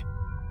 hey,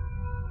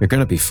 you're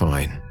gonna be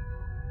fine.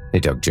 He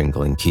dug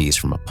jingling keys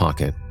from a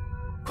pocket,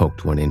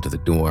 poked one into the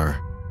door.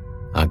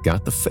 I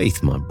got the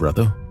faith, my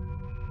brother.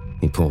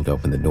 He pulled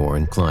open the door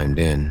and climbed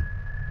in.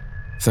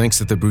 Thanks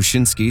to the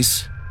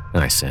Brushinskis,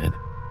 I said.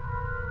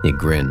 He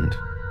grinned,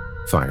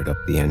 fired up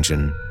the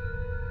engine.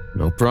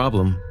 No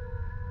problem.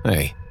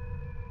 Hey,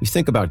 you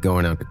think about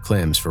going out to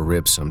Clem's for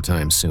ribs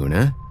sometime soon,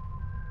 eh?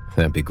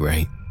 That'd be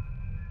great.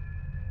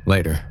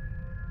 Later.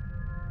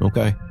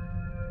 Okay.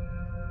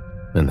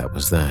 And that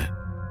was that.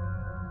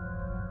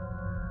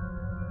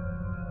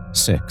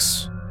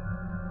 6.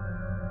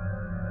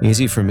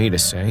 Easy for me to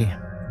say,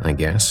 I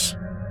guess.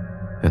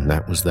 And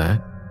that was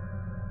that.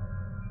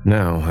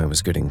 Now I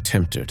was getting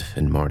tempted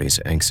in Marty's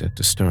exit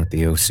to start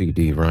the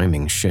OCD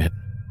rhyming shit.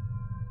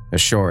 A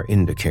sure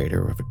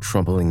indicator of a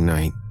troubling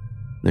night,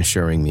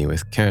 assuring me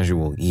with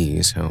casual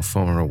ease how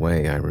far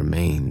away I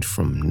remained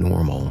from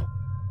normal.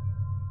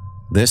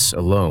 This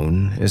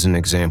alone is an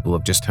example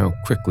of just how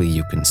quickly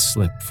you can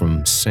slip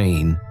from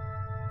sane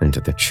into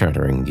the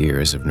chattering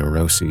gears of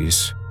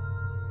neuroses.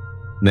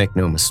 Make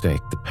no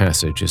mistake, the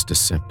passage is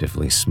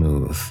deceptively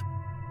smooth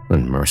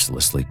and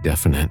mercilessly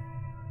definite.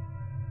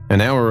 An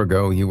hour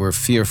ago, you were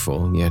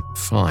fearful, yet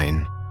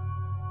fine.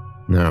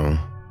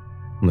 Now,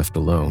 left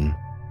alone,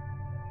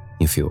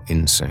 you feel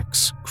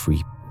insects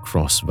creep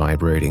across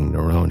vibrating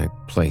neuronic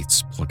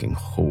plates, plucking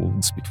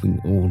holds between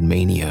old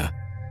mania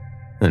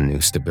and new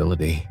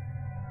stability.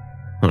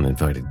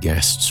 Uninvited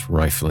guests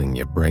rifling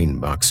your brain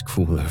box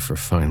cooler for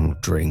final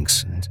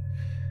drinks and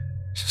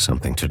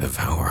something to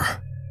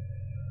devour.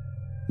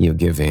 You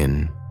give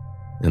in,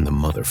 and the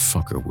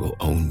motherfucker will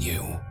own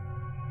you.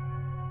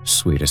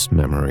 Sweetest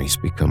memories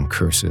become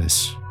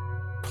curses,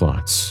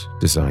 plots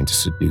designed to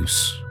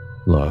seduce,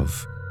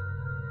 love,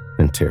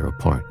 and tear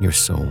apart your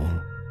soul.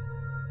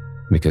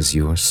 Because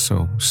you are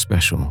so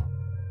special,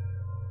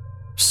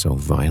 so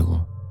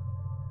vital.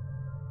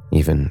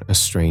 Even a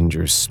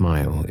stranger's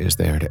smile is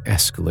there to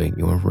escalate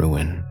your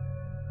ruin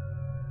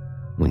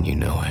when you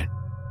know it.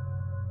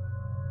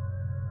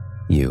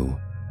 You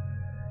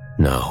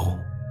know.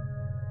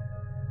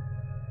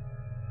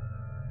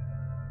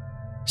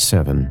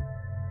 7.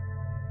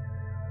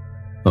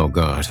 Oh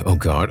God, oh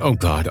God, oh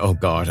God, oh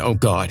God, oh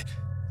God.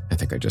 I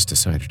think I just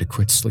decided to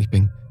quit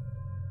sleeping.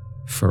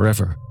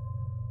 Forever.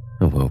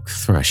 Awoke,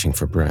 thrashing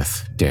for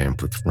breath,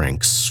 damp with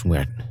rank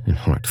sweat and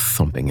heart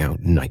thumping out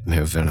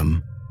nightmare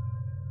venom.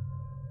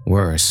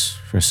 Worse,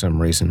 for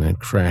some reason I'd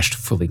crashed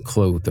fully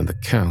clothed on the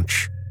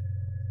couch.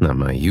 Not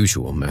my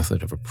usual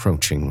method of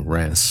approaching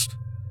rest.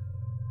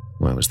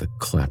 Why was the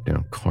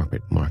clapped-down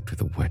carpet marked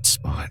with a wet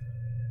spot?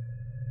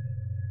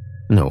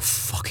 No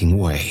fucking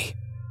way.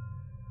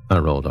 I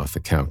rolled off the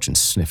couch and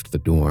sniffed the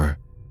door.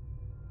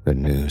 Good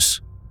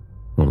news.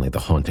 Only the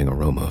haunting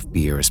aroma of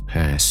beer is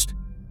past.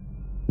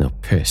 No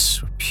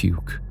piss or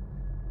puke.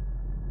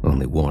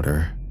 Only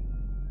water,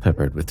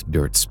 peppered with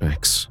dirt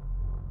specks.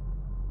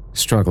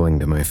 Struggling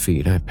to my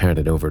feet, I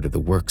padded over to the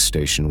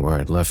workstation where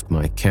I'd left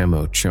my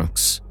camo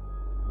chucks,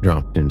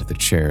 dropped into the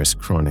chair's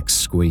chronic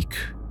squeak,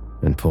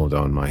 and pulled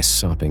on my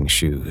sopping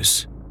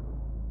shoes.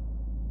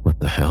 What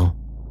the hell?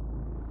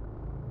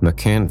 The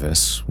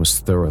canvas was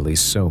thoroughly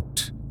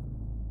soaked,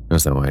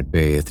 as though I'd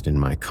bathed in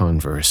my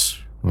Converse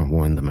or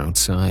worn them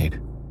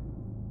outside,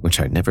 which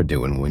I'd never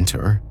do in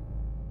winter.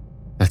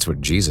 That's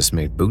what Jesus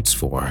made boots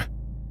for.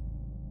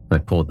 I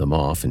pulled them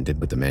off and did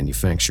what the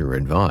manufacturer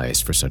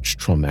advised for such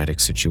traumatic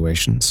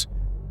situations.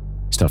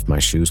 Stuffed my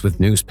shoes with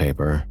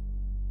newspaper.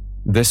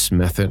 This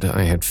method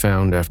I had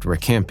found after a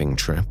camping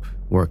trip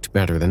worked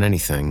better than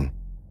anything.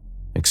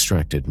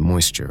 Extracted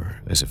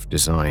moisture as if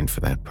designed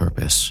for that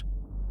purpose.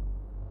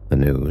 The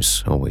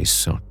news always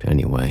sucked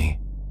anyway.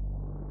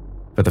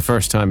 For the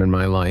first time in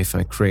my life,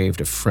 I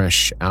craved a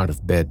fresh,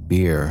 out-of-bed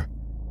beer.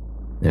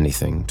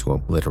 Anything to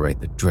obliterate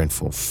the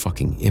dreadful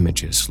fucking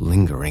images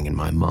lingering in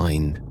my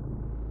mind.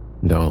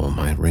 Dull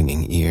my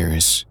ringing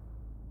ears.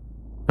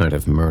 I'd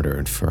have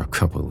murdered for a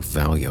couple of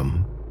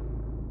Valium.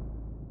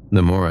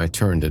 The more I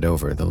turned it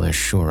over, the less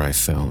sure I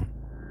felt.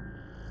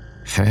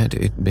 Had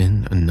it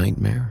been a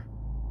nightmare?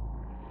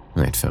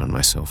 I'd found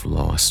myself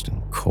lost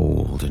and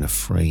cold and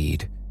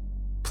afraid,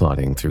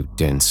 plodding through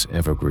dense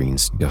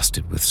evergreens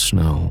dusted with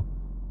snow,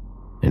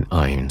 An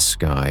iron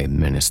sky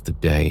menaced the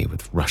day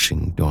with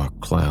rushing dark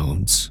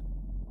clouds,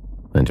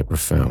 and a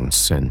profound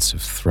sense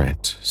of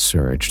threat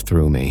surged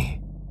through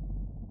me.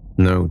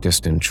 No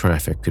distant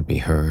traffic could be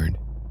heard,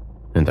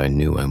 and I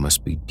knew I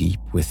must be deep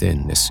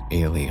within this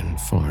alien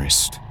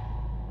forest.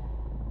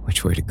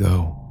 Which way to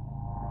go?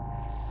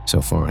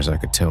 So far as I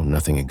could tell,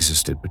 nothing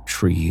existed but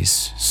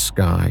trees,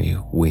 sky,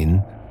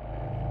 wind,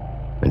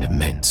 and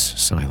immense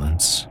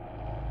silence.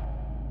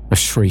 A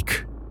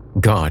shriek,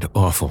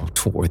 god-awful,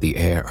 tore the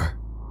air,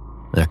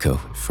 echoed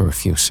for a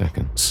few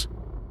seconds.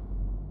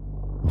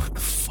 What the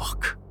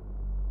fuck?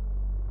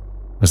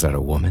 Was that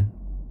a woman?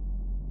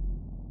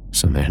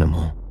 Some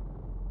animal?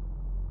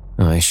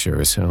 I sure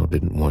as hell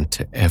didn't want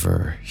to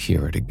ever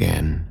hear it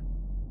again,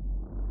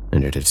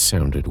 and it had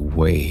sounded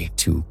way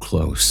too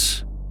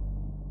close.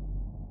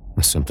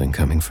 Was something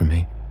coming for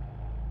me?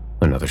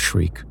 Another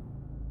shriek?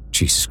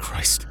 Jesus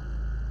Christ.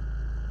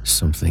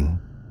 Something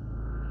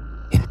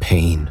in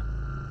pain.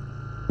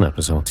 That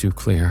was all too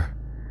clear.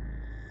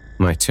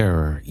 My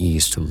terror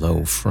eased to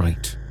low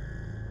fright.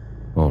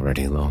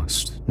 Already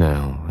lost,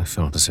 now I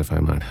felt as if I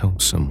might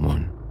help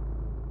someone,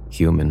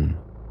 human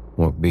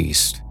or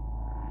beast,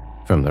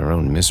 from their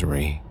own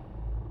misery,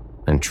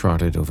 and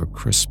trotted over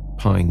crisp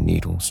pine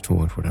needles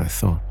toward what I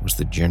thought was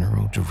the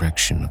general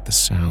direction of the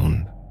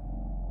sound.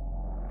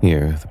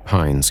 Here, the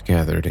pines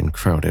gathered in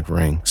crowded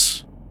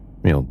ranks,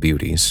 real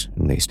beauties,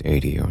 at least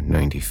 80 or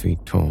 90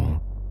 feet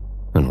tall,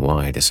 and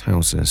wide as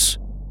houses.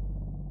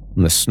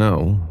 The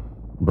snow,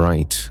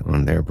 bright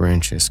on their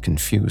branches,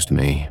 confused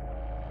me,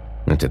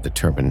 and did the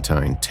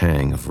turpentine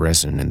tang of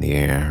resin in the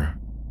air,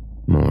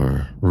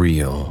 more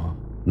real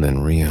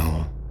than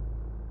real,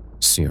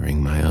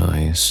 searing my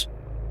eyes.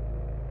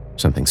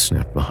 Something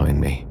snapped behind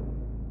me.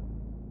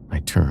 I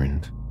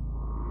turned.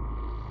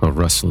 A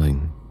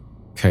rustling,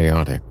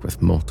 chaotic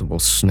with multiple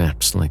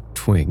snaps like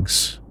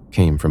twigs,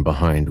 came from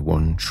behind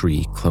one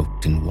tree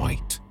cloaked in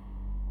white.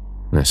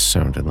 This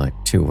sounded like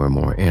two or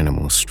more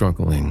animals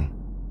struggling.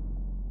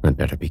 I'd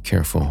better be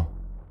careful.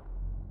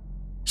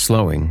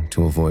 Slowing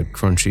to avoid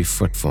crunchy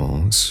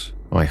footfalls,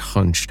 I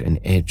hunched and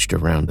edged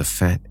around the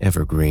fat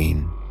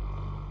evergreen.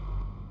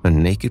 A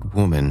naked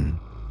woman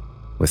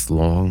with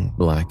long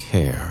black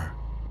hair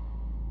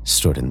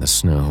stood in the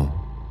snow.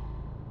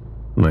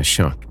 My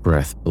shocked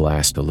breath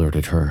blast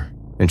alerted her,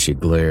 and she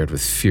glared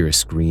with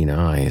fierce green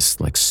eyes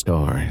like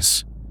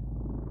stars.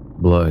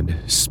 Blood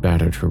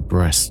spattered her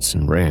breasts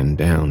and ran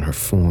down her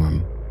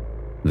form,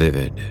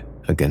 vivid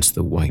against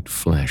the white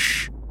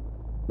flesh,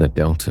 the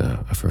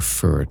delta of her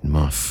furred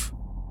muff.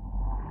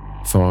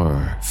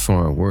 Far,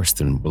 far worse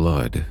than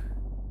blood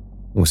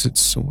was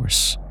its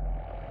source.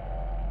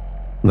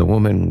 The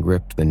woman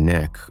gripped the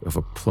neck of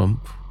a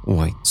plump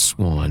white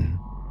swan,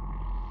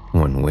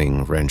 one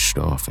wing wrenched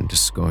off and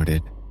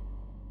discarded.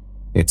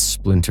 Its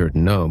splintered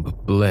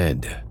nub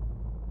bled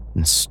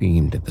and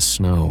steamed in the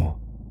snow.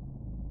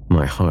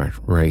 My heart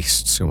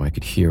raced so I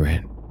could hear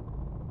it.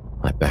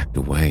 I backed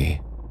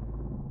away.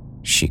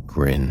 She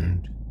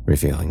grinned,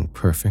 revealing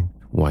perfect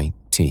white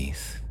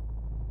teeth,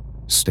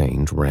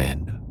 stained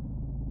red.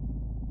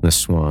 The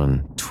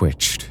swan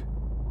twitched,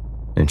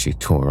 and she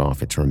tore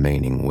off its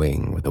remaining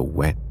wing with a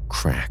wet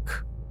crack.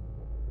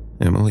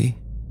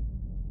 "Emily?"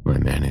 I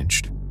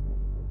managed.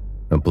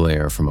 A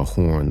blare from a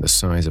horn the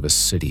size of a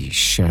city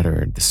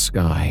shattered the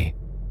sky,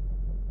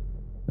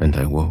 and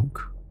I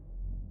woke.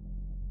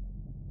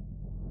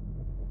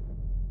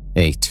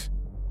 8.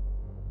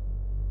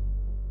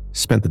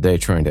 Spent the day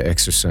trying to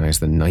exorcise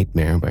the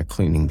nightmare by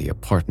cleaning the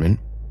apartment,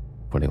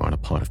 putting on a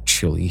pot of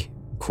chili,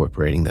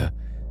 incorporating the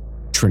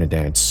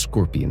Trinidad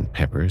scorpion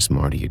peppers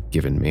Marty had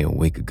given me a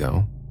week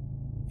ago,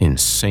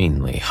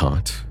 insanely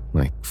hot,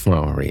 like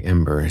floury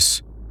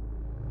embers,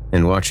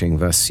 and watching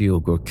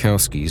Vasyl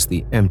Gorkowski's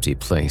The Empty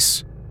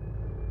Place,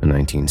 a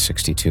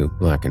 1962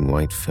 black and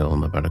white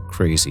film about a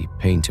crazy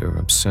painter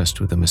obsessed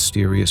with a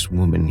mysterious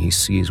woman he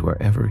sees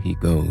wherever he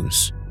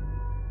goes.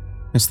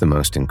 It's the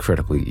most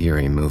incredibly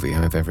eerie movie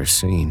I've ever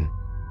seen,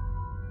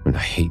 and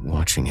I hate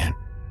watching it,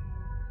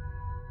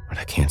 but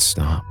I can't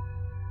stop.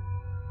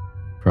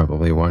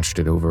 Probably watched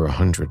it over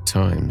 100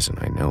 times, and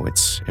I know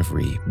it's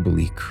every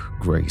bleak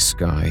gray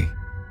sky,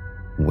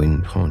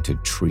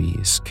 wind-haunted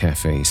trees,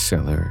 cafe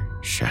cellar,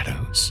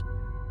 shadows.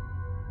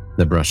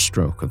 The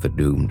brushstroke of the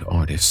doomed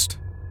artist,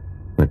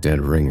 a dead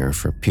ringer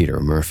for Peter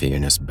Murphy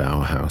in his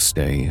Bauhaus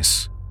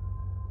days.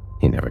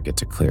 He never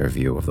gets a clear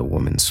view of the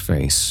woman's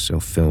face, so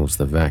fills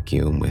the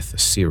vacuum with a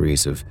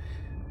series of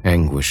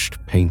anguished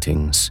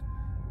paintings,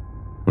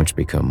 which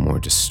become more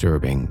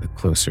disturbing the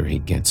closer he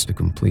gets to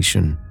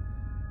completion,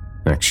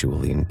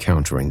 actually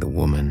encountering the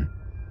woman,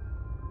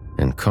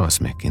 and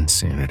cosmic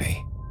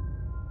insanity.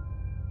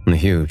 The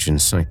huge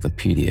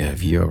encyclopedia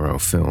of Euro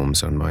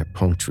films on my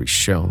paltry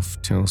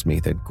shelf tells me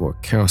that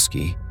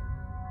Gorkowski,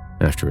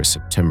 after a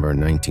September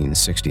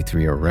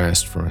 1963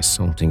 arrest for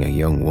assaulting a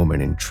young woman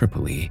in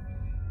Tripoli,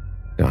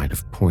 died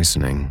of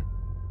poisoning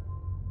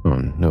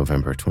on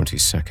November 22,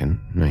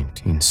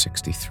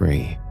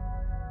 1963,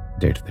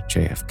 date of the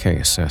JFK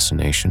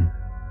assassination.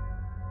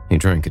 He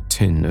drank a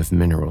tin of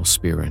mineral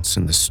spirits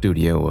in the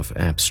studio of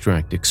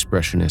abstract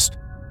expressionist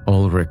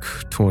Ulrich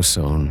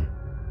Torson,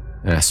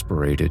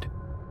 aspirated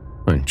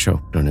and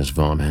choked on his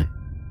vomit,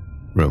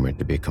 rumored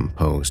to be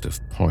composed of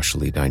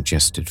partially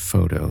digested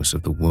photos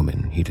of the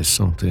woman he'd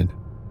assaulted.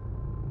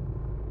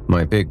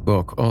 My big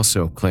book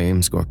also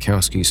claims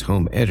Gorkowski's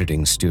home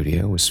editing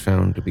studio was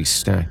found to be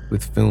stacked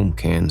with film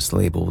cans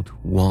labeled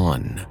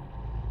Juan.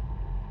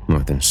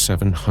 More than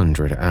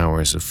 700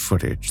 hours of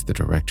footage the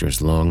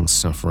director's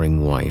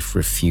long-suffering wife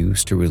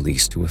refused to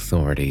release to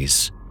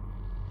authorities.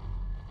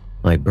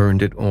 I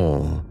burned it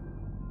all,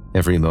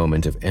 every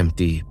moment of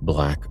empty,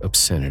 black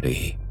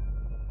obscenity,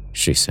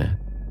 she said.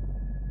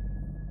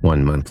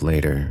 1 month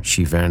later,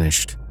 she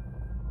vanished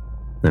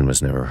and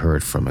was never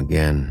heard from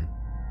again.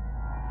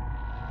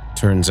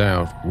 Turns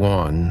out,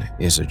 Wahn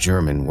is a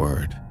German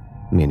word,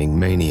 meaning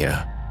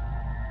mania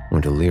or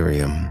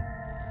delirium.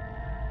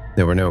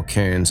 There were no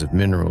cans of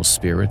mineral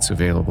spirits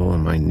available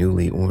in my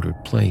newly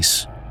ordered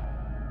place.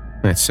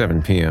 At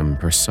 7 p.m.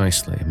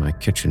 precisely, my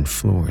kitchen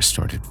floor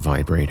started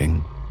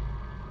vibrating.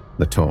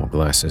 The tall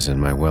glasses in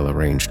my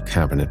well-arranged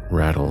cabinet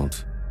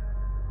rattled.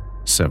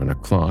 7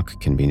 o'clock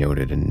can be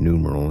noted in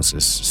numerals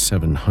as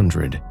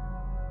 700.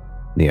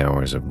 The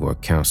hours of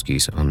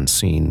Gorkowski's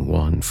unseen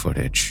Juan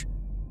footage,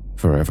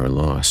 forever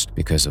lost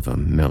because of a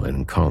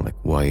melancholic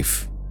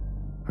wife,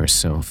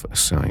 herself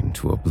assigned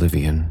to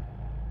oblivion.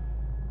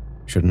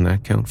 Shouldn't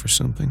that count for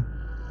something?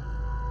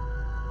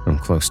 I'm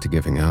close to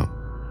giving up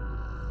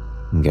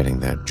and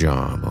getting that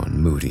job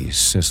on Moody's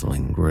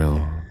sizzling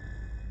grill.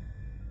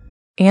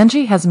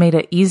 Angie has made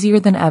it easier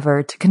than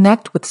ever to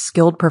connect with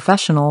skilled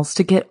professionals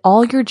to get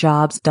all your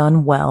jobs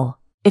done well.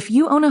 If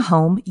you own a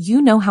home,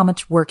 you know how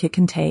much work it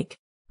can take,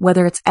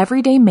 whether it's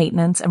everyday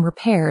maintenance and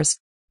repairs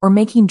or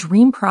making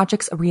dream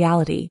projects a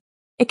reality.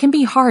 It can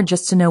be hard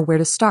just to know where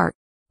to start,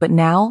 but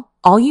now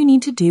all you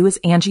need to do is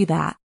Angie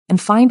that and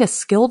find a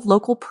skilled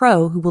local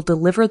pro who will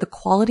deliver the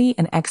quality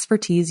and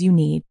expertise you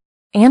need.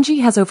 Angie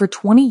has over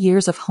 20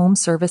 years of home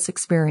service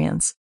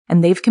experience,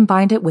 and they've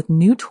combined it with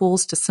new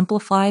tools to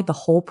simplify the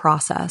whole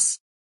process.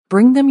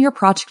 Bring them your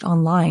project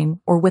online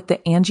or with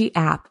the Angie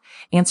app,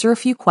 answer a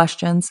few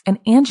questions, and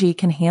Angie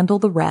can handle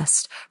the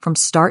rest from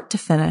start to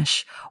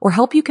finish, or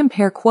help you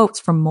compare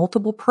quotes from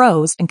multiple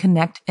pros and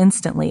connect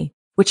instantly,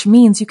 which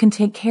means you can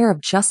take care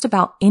of just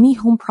about any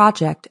home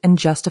project in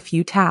just a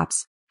few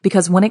taps.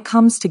 Because when it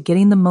comes to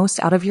getting the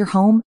most out of your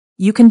home,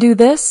 you can do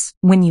this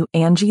when you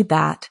Angie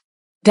that.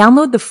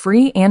 Download the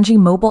free Angie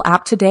mobile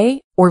app today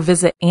or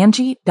visit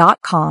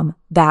Angie.com.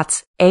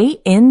 That's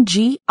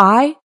ANGI.com.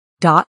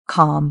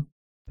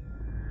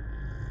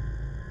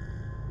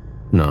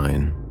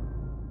 9.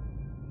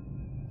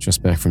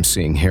 Just back from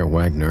seeing Herr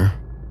Wagner.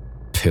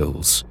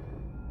 Pills.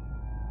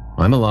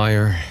 I'm a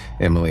liar.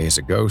 Emily is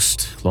a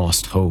ghost.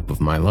 Lost hope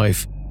of my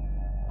life.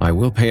 I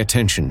will pay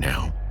attention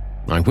now.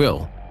 I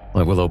will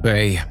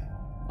obey.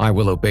 I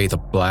will obey the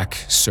black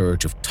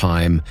surge of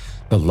time,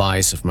 the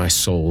lies of my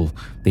soul,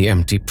 the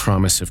empty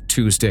promise of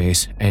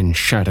Tuesdays and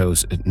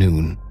shadows at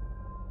noon.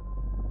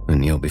 I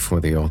kneel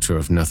before the altar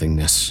of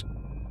nothingness,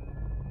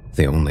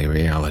 the only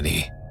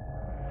reality.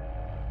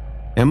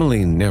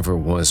 Emily never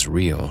was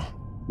real,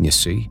 you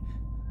see.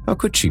 How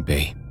could she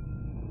be?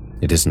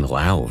 It isn't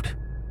allowed.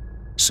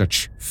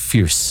 Such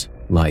fierce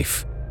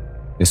life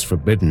is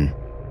forbidden.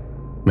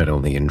 But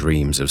only in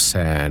dreams of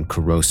sad,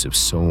 corrosive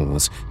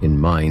souls, in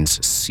minds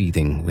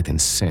seething with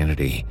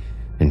insanity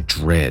and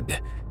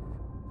dread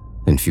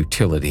and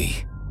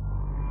futility.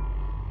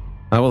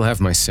 I will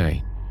have my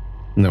say.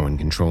 No one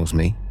controls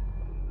me.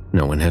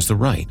 No one has the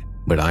right.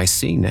 But I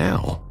see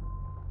now.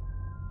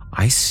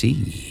 I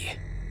see.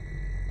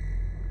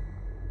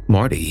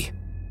 Marty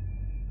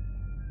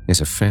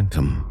is a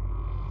phantom.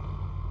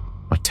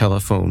 A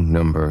telephone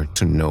number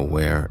to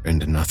nowhere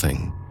and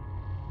nothing.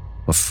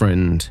 A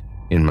friend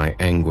in my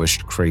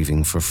anguished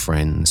craving for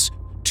friends,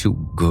 too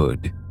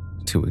good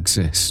to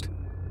exist.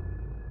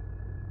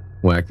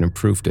 Wagner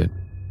proved it,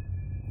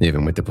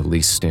 even with the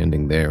police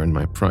standing there in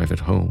my private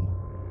home.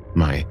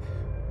 My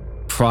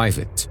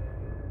private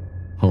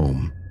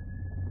home.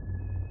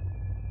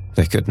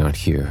 They could not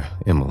hear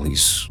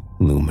Emily's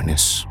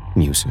luminous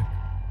music,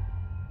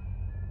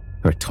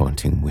 her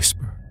taunting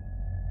whisper,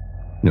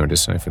 nor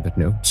decipher the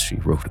notes she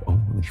wrote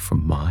only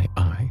from my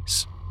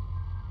eyes.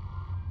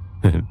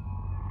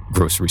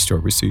 Grocery store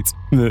receipts.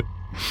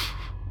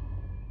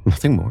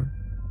 Nothing more.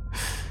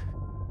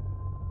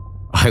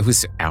 I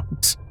was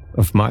out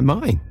of my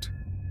mind.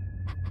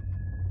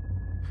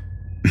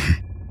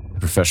 The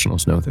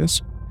professionals know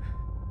this,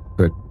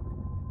 but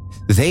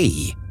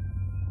they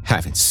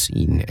haven't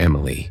seen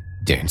Emily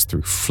dance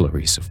through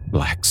flurries of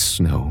black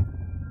snow,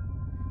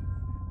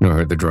 nor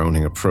heard the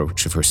droning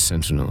approach of her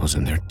sentinels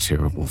in their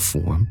terrible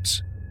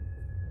forms.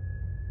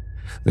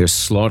 Their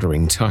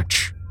slaughtering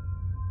touch,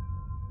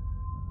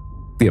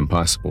 the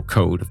impossible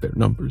code of their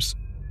numbers.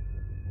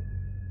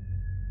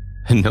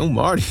 And no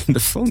Marty in the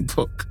phone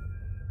book.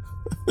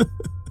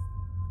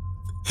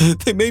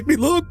 They made me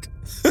look.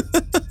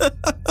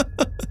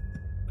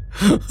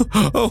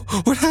 Oh,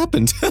 what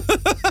happened?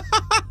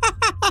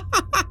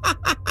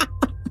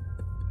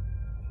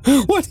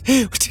 What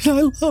did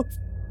I love?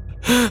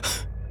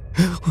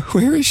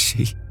 Where is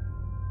she?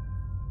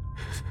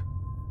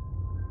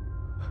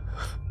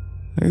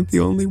 I am the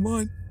only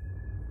one.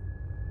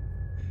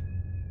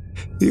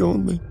 The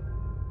only.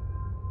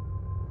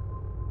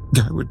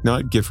 I would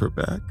not give her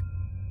back.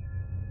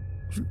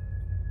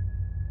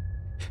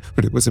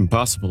 But it was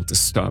impossible to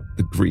stop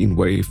the green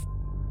wave,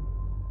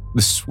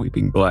 the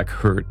sweeping black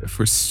hurt of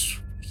her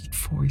sweet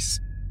voice.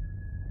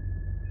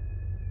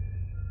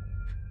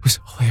 It was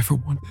all I ever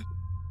wanted.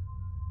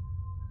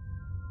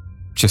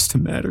 Just to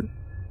matter.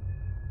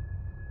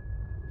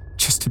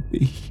 Just to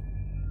be.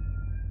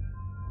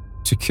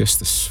 To kiss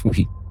the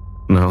sweet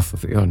mouth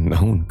of the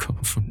unknown come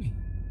from me.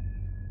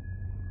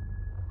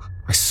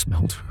 I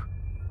smelled her.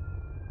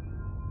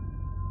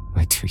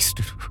 I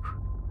tasted her.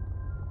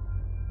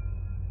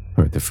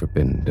 Heard the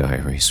forbidden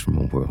diaries from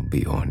a world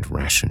beyond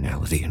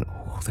rationality and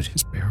all that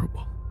is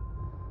bearable.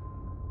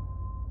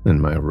 In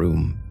my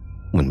room,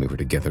 when we were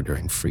together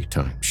during free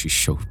time, she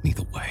showed me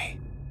the way.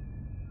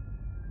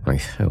 I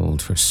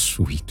held her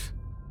sweet,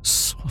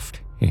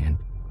 soft hand.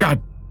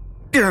 God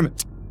damn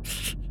it!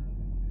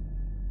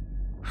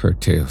 Her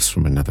tales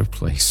from another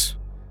place,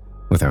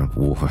 without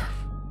war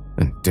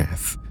and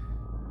death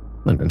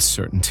and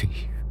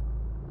uncertainty,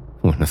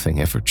 where nothing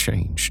ever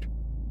changed,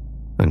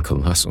 and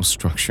colossal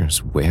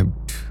structures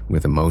webbed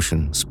with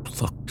emotions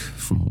plucked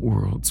from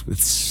worlds with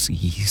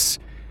seas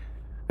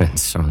and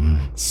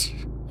suns.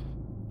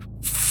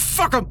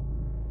 Fuck them!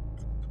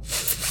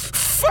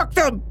 Fuck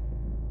them!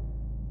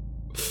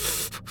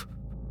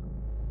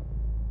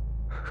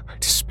 I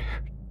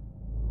despaired.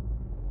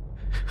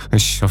 I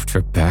shoved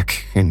her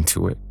back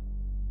into it.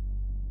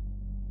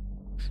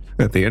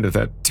 At the end of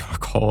that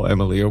dark hall,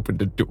 Emily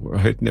opened a door I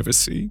had never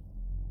seen.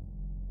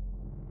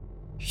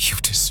 You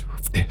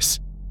deserve this,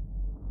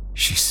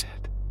 she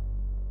said,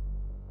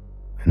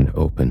 and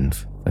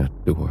opened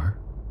that door.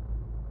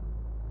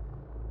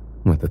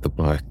 Whether the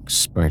black,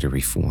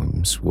 spidery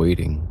forms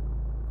waiting,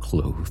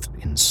 clothed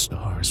in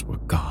stars, were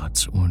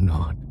gods or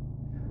not,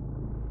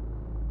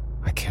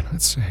 I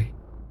cannot say.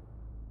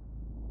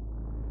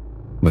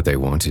 But they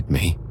wanted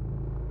me,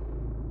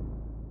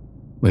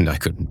 and I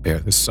couldn't bear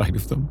the sight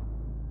of them.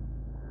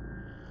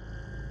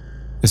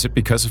 Is it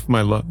because of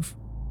my love?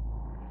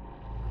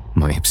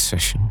 My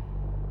obsession?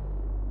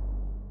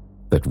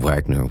 That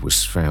Wagner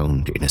was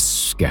found in a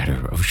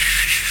scatter of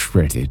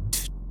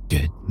shredded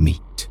dead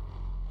meat.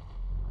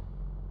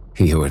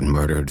 He who had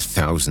murdered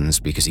thousands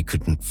because he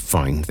couldn't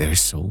find their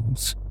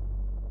souls.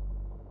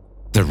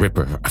 The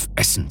ripper of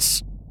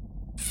essence.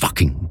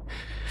 Fucking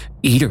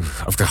eater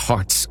of the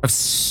hearts of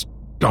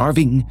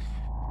starving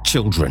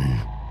children.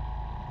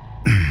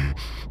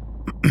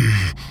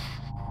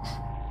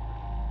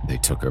 They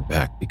took her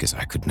back because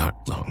I could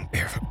not long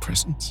bear her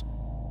presence.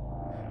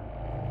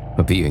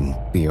 A being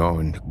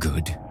beyond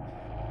good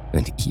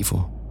and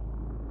evil.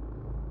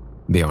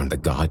 Beyond the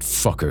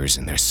god-fuckers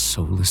in their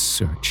soulless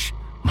search.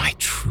 My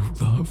true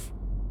love.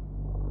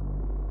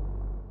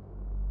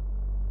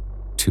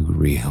 Too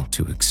real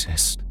to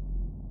exist.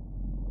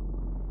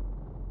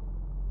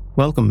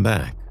 Welcome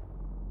back,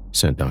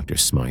 said Dr.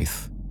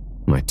 Smythe,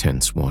 my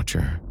tense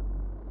watcher.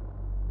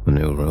 A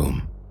new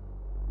room,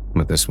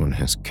 but this one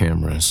has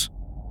cameras.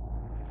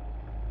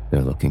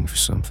 They're looking for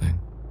something.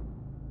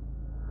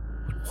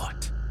 But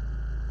what?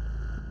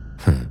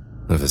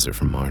 A visit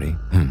from Marty?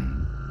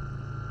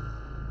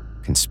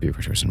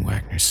 Conspirators in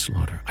Wagner's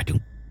slaughter? I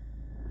don't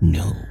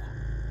know.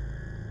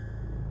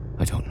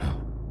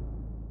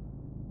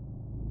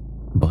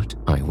 But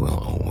I will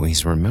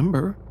always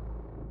remember,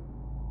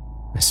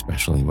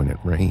 especially when it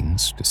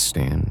rains, to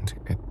stand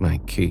at my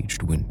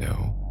caged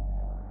window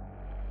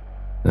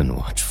and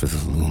watch for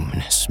the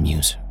luminous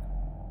music.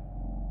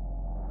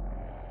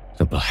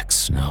 The black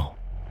snow.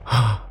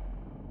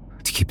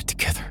 To keep it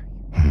together.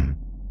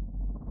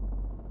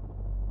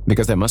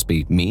 Because there must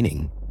be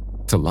meaning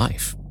to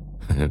life.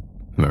 Am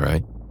I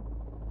right?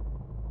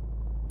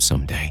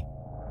 Someday,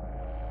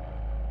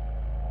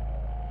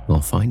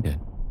 I'll find it.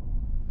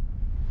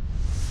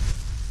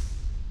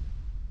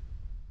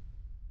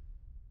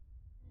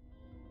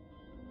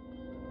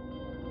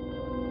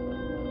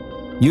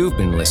 You've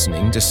been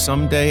listening to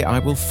Someday I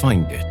Will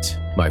Find It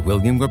by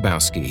William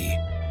Grabowski.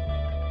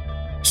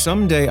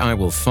 Someday I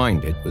Will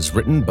Find It was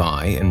written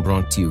by and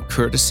brought to you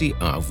courtesy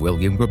of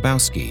William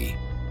Grabowski.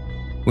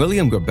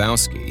 William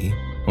Grabowski,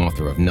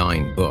 author of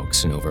 9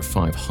 books and over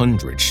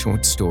 500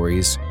 short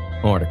stories,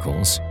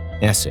 articles,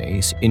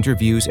 essays,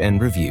 interviews, and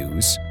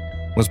reviews,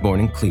 was born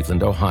in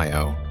Cleveland,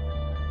 Ohio.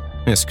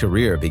 His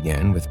career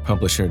began with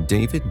publisher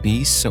David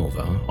B.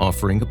 Silva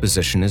offering a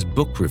position as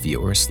book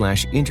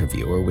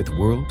reviewer/interviewer with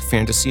World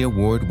Fantasy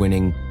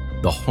Award-winning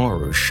The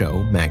Horror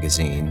Show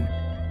magazine.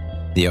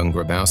 The young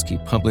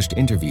Grabowski published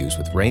interviews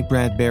with Ray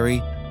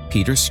Bradbury,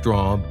 Peter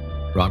Straub,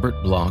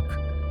 Robert Bloch,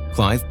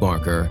 Clive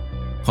Barker,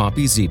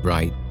 Poppy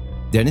Zebright,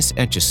 Dennis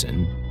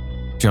Etchison,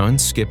 John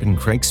Skipp and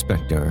Craig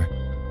Spector,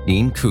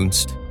 Dean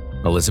Kunst,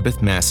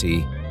 Elizabeth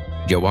Massey,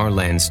 Joe R.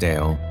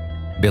 Lansdale,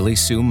 Billy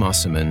Sue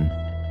Mosselman,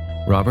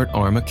 Robert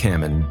R.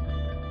 McCammon,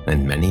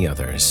 and many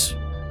others.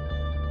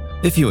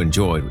 If you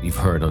enjoyed what you've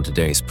heard on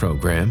today's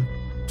program,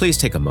 please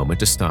take a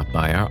moment to stop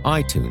by our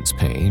iTunes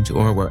page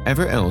or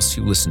wherever else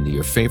you listen to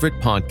your favorite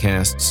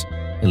podcasts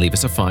and leave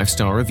us a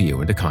 5-star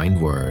review and a kind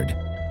word.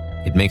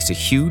 It makes a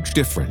huge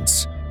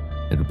difference.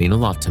 It would mean a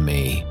lot to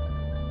me.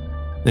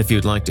 If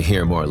you'd like to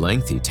hear more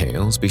lengthy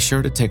tales, be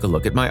sure to take a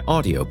look at my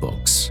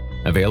audiobooks,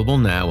 available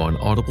now on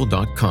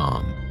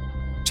audible.com.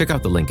 Check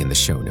out the link in the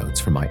show notes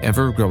for my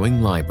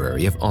ever-growing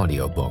library of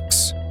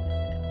audiobooks.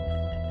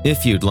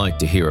 If you'd like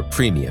to hear a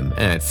premium,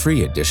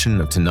 ad-free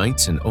edition of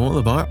tonight's and all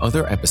of our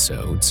other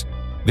episodes,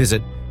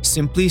 visit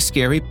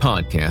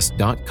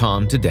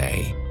simplyscarypodcast.com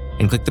today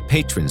and click the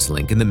Patrons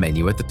link in the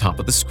menu at the top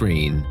of the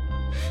screen.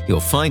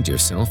 You'll find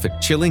yourself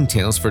at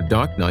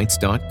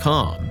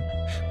chillingtalesfordarknights.com,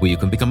 where you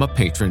can become a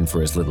patron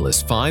for as little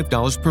as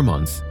 $5 per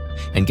month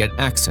and get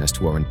access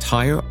to our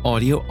entire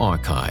audio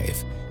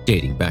archive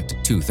dating back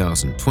to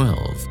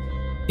 2012,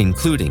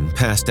 including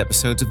past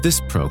episodes of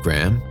this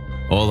program,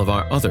 all of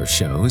our other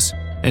shows,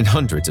 and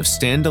hundreds of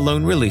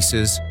standalone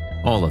releases,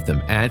 all of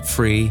them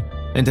ad-free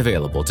and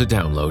available to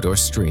download or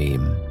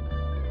stream.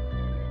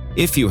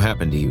 If you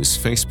happen to use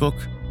Facebook,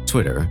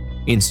 Twitter,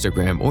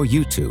 Instagram, or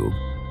YouTube,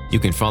 you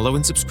can follow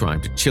and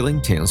subscribe to Chilling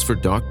Tales for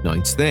Dark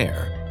Nights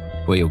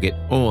there, where you'll get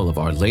all of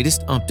our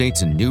latest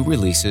updates and new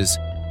releases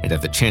and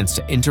have the chance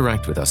to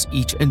interact with us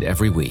each and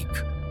every week.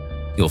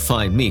 You'll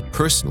find me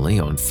personally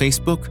on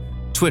Facebook,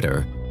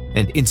 Twitter,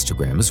 and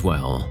Instagram as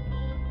well.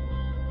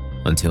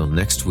 Until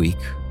next week,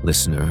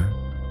 listener,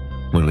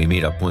 when we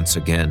meet up once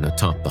again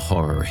atop the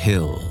horror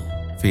hill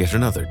for yet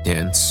another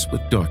dance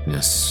with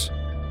darkness,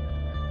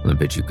 I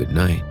bid you good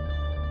night.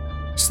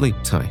 Sleep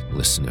tight,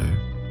 listener.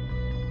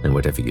 And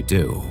whatever you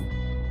do,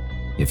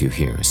 if you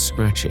hear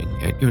scratching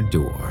at your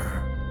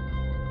door,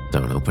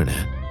 don't open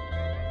it.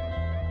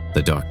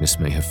 The darkness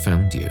may have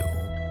found you,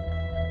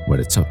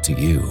 but it's up to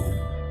you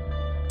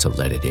to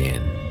let it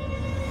in.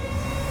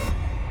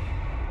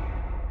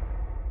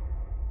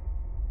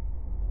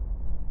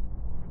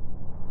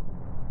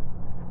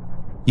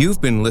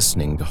 You've been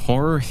listening to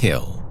Horror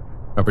Hill,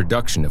 a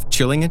production of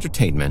Chilling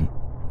Entertainment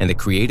and the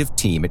creative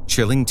team at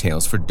Chilling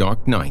Tales for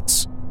Dark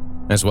Nights,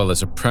 as well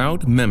as a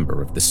proud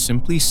member of the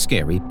Simply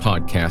Scary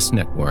Podcast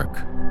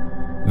Network.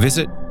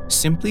 Visit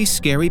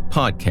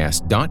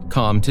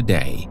simplyscarypodcast.com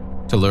today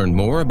to learn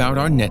more about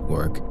our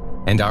network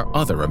and our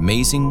other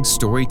amazing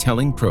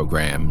storytelling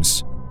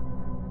programs.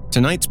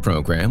 Tonight's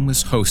program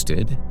was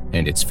hosted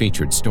and its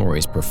featured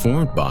stories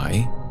performed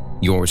by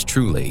yours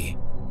truly,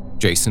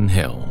 Jason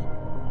Hill,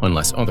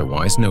 unless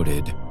otherwise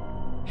noted.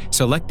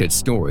 Selected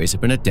stories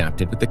have been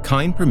adapted with the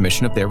kind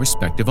permission of their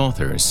respective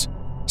authors.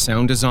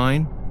 Sound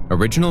design,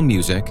 original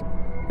music,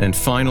 and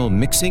final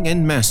mixing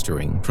and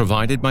mastering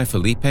provided by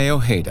Felipe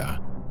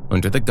Ojeda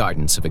under the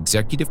guidance of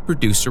executive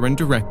producer and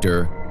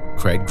director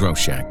Craig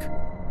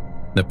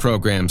Groshek. The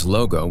program's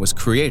logo was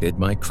created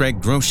by Craig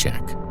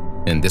Groshek,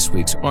 and this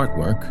week's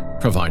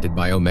artwork provided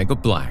by Omega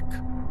Black,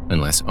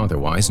 unless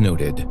otherwise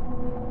noted.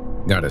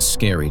 Got a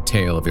scary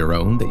tale of your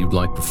own that you'd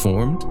like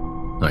performed?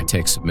 I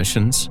take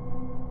submissions.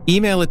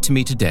 Email it to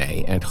me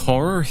today at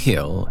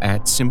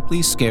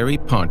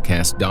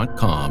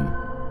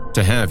horrorhill@simplyscarypodcast.com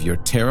to have your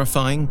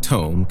terrifying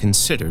tome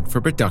considered for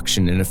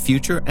production in a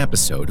future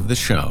episode of the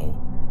show.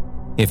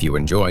 If you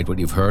enjoyed what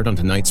you've heard on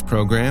tonight's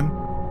program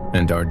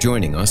and are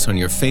joining us on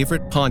your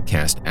favorite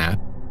podcast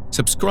app,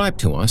 subscribe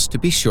to us to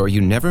be sure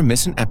you never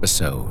miss an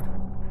episode,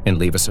 and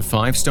leave us a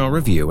 5-star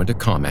review and a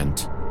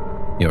comment.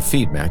 Your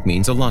feedback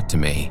means a lot to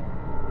me.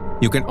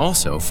 You can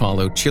also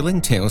follow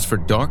Chilling Tales for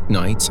Dark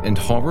Nights and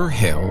Horror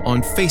Hill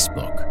on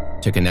Facebook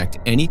to connect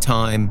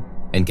anytime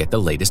and get the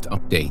latest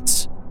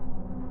updates.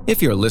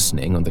 If you're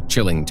listening on the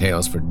Chilling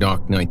Tales for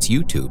Dark Nights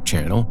YouTube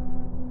channel,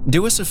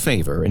 do us a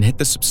favor and hit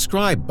the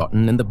subscribe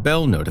button and the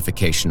bell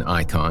notification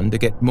icon to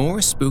get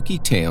more spooky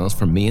tales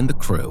from me and the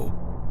crew,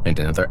 and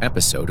another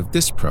episode of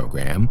this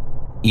program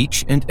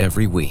each and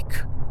every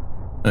week.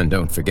 And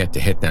don't forget to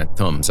hit that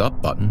thumbs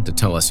up button to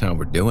tell us how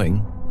we're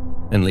doing,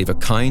 and leave a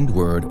kind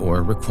word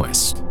or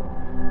request.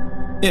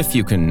 If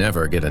you can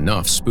never get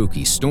enough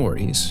spooky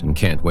stories and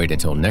can't wait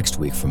until next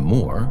week for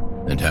more,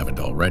 and haven't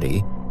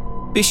already,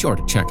 be sure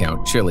to check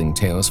out Chilling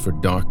Tales for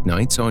Dark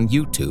Nights on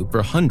YouTube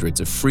for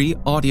hundreds of free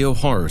audio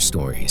horror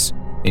stories,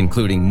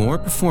 including more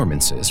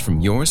performances from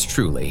yours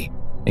truly,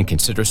 and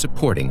consider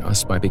supporting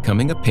us by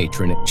becoming a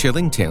patron at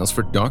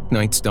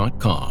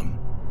chillingtalesfordarknights.com.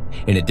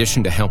 In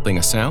addition to helping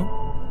us out,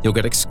 you'll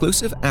get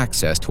exclusive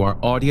access to our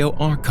audio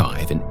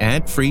archive and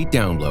ad-free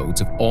downloads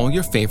of all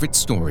your favorite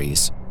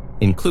stories,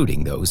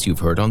 including those you've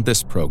heard on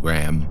this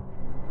program.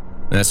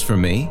 As for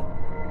me,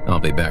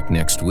 I'll be back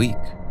next week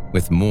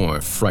with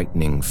more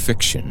frightening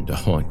fiction to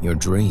haunt your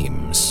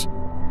dreams.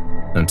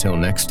 Until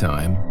next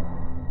time,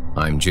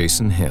 I'm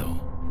Jason Hill,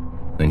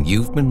 and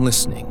you've been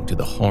listening to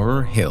the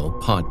Horror Hill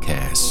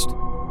Podcast.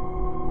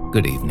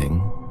 Good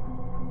evening,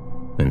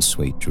 and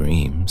sweet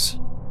dreams.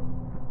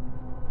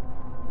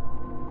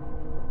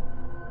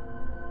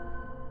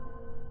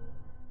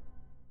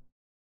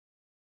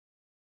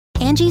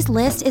 Angie's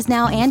List is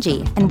now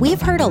Angie, and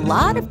we've heard a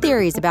lot of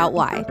theories about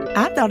why.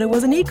 I thought it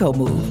was an eco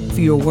move.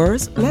 Fewer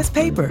words, less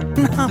paper.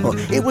 No,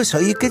 it was so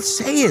you could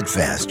say it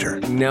faster.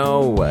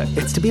 No,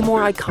 it's to be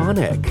more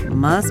iconic.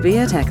 Must be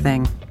a tech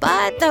thing.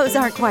 But those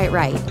aren't quite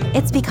right.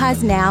 It's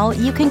because now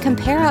you can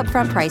compare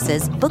upfront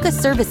prices, book a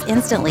service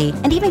instantly,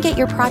 and even get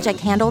your project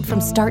handled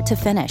from start to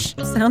finish.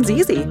 Sounds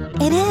easy.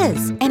 It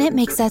is, and it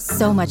makes us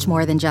so much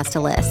more than just a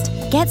list.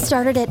 Get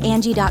started at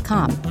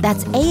Angie.com.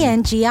 That's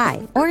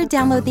ANGI, or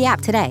download the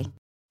app today.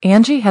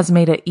 Angie has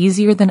made it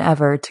easier than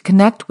ever to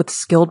connect with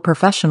skilled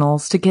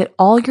professionals to get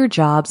all your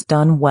jobs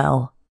done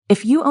well.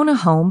 If you own a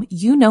home,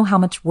 you know how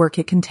much work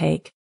it can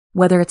take,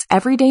 whether it's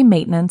everyday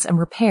maintenance and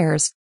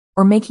repairs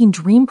or making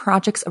dream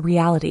projects a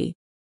reality.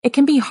 It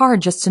can be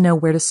hard just to know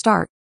where to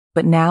start,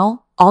 but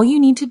now all you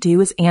need to do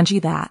is Angie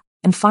that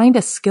and find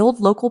a skilled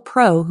local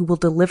pro who will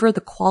deliver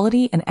the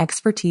quality and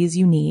expertise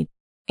you need.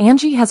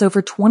 Angie has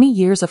over 20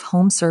 years of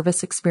home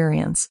service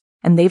experience,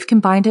 and they've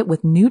combined it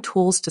with new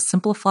tools to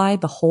simplify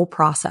the whole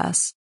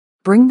process.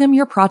 Bring them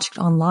your project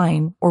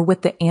online or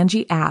with the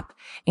Angie app,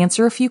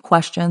 answer a few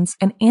questions,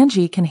 and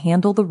Angie can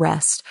handle the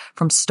rest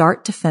from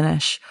start to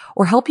finish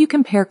or help you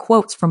compare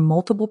quotes from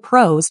multiple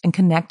pros and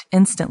connect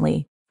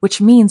instantly,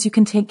 which means you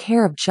can take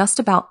care of just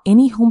about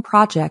any home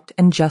project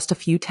in just a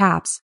few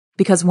taps.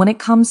 Because when it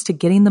comes to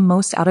getting the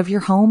most out of your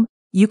home,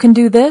 you can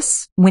do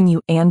this when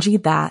you Angie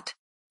that.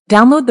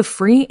 Download the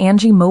free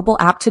Angie mobile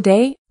app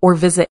today or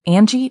visit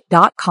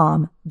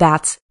Angie.com.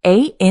 That's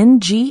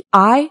ANGI.com.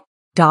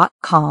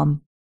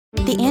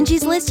 The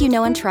Angie's List you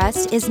know and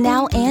trust is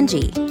now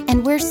Angie,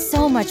 and we're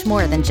so much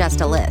more than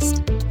just a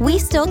list. We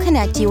still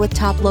connect you with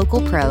top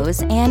local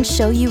pros and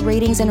show you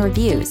ratings and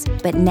reviews,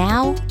 but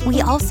now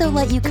we also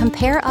let you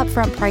compare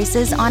upfront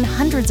prices on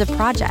hundreds of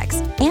projects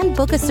and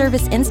book a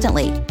service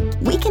instantly.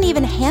 We can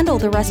even handle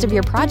the rest of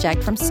your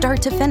project from start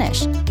to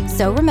finish.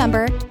 So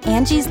remember,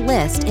 Angie's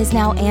List is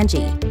now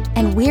Angie,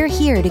 and we're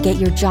here to get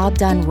your job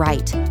done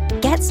right.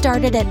 Get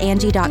started at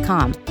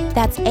Angie.com.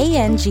 That's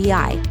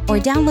ANGI, or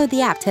download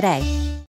the app today.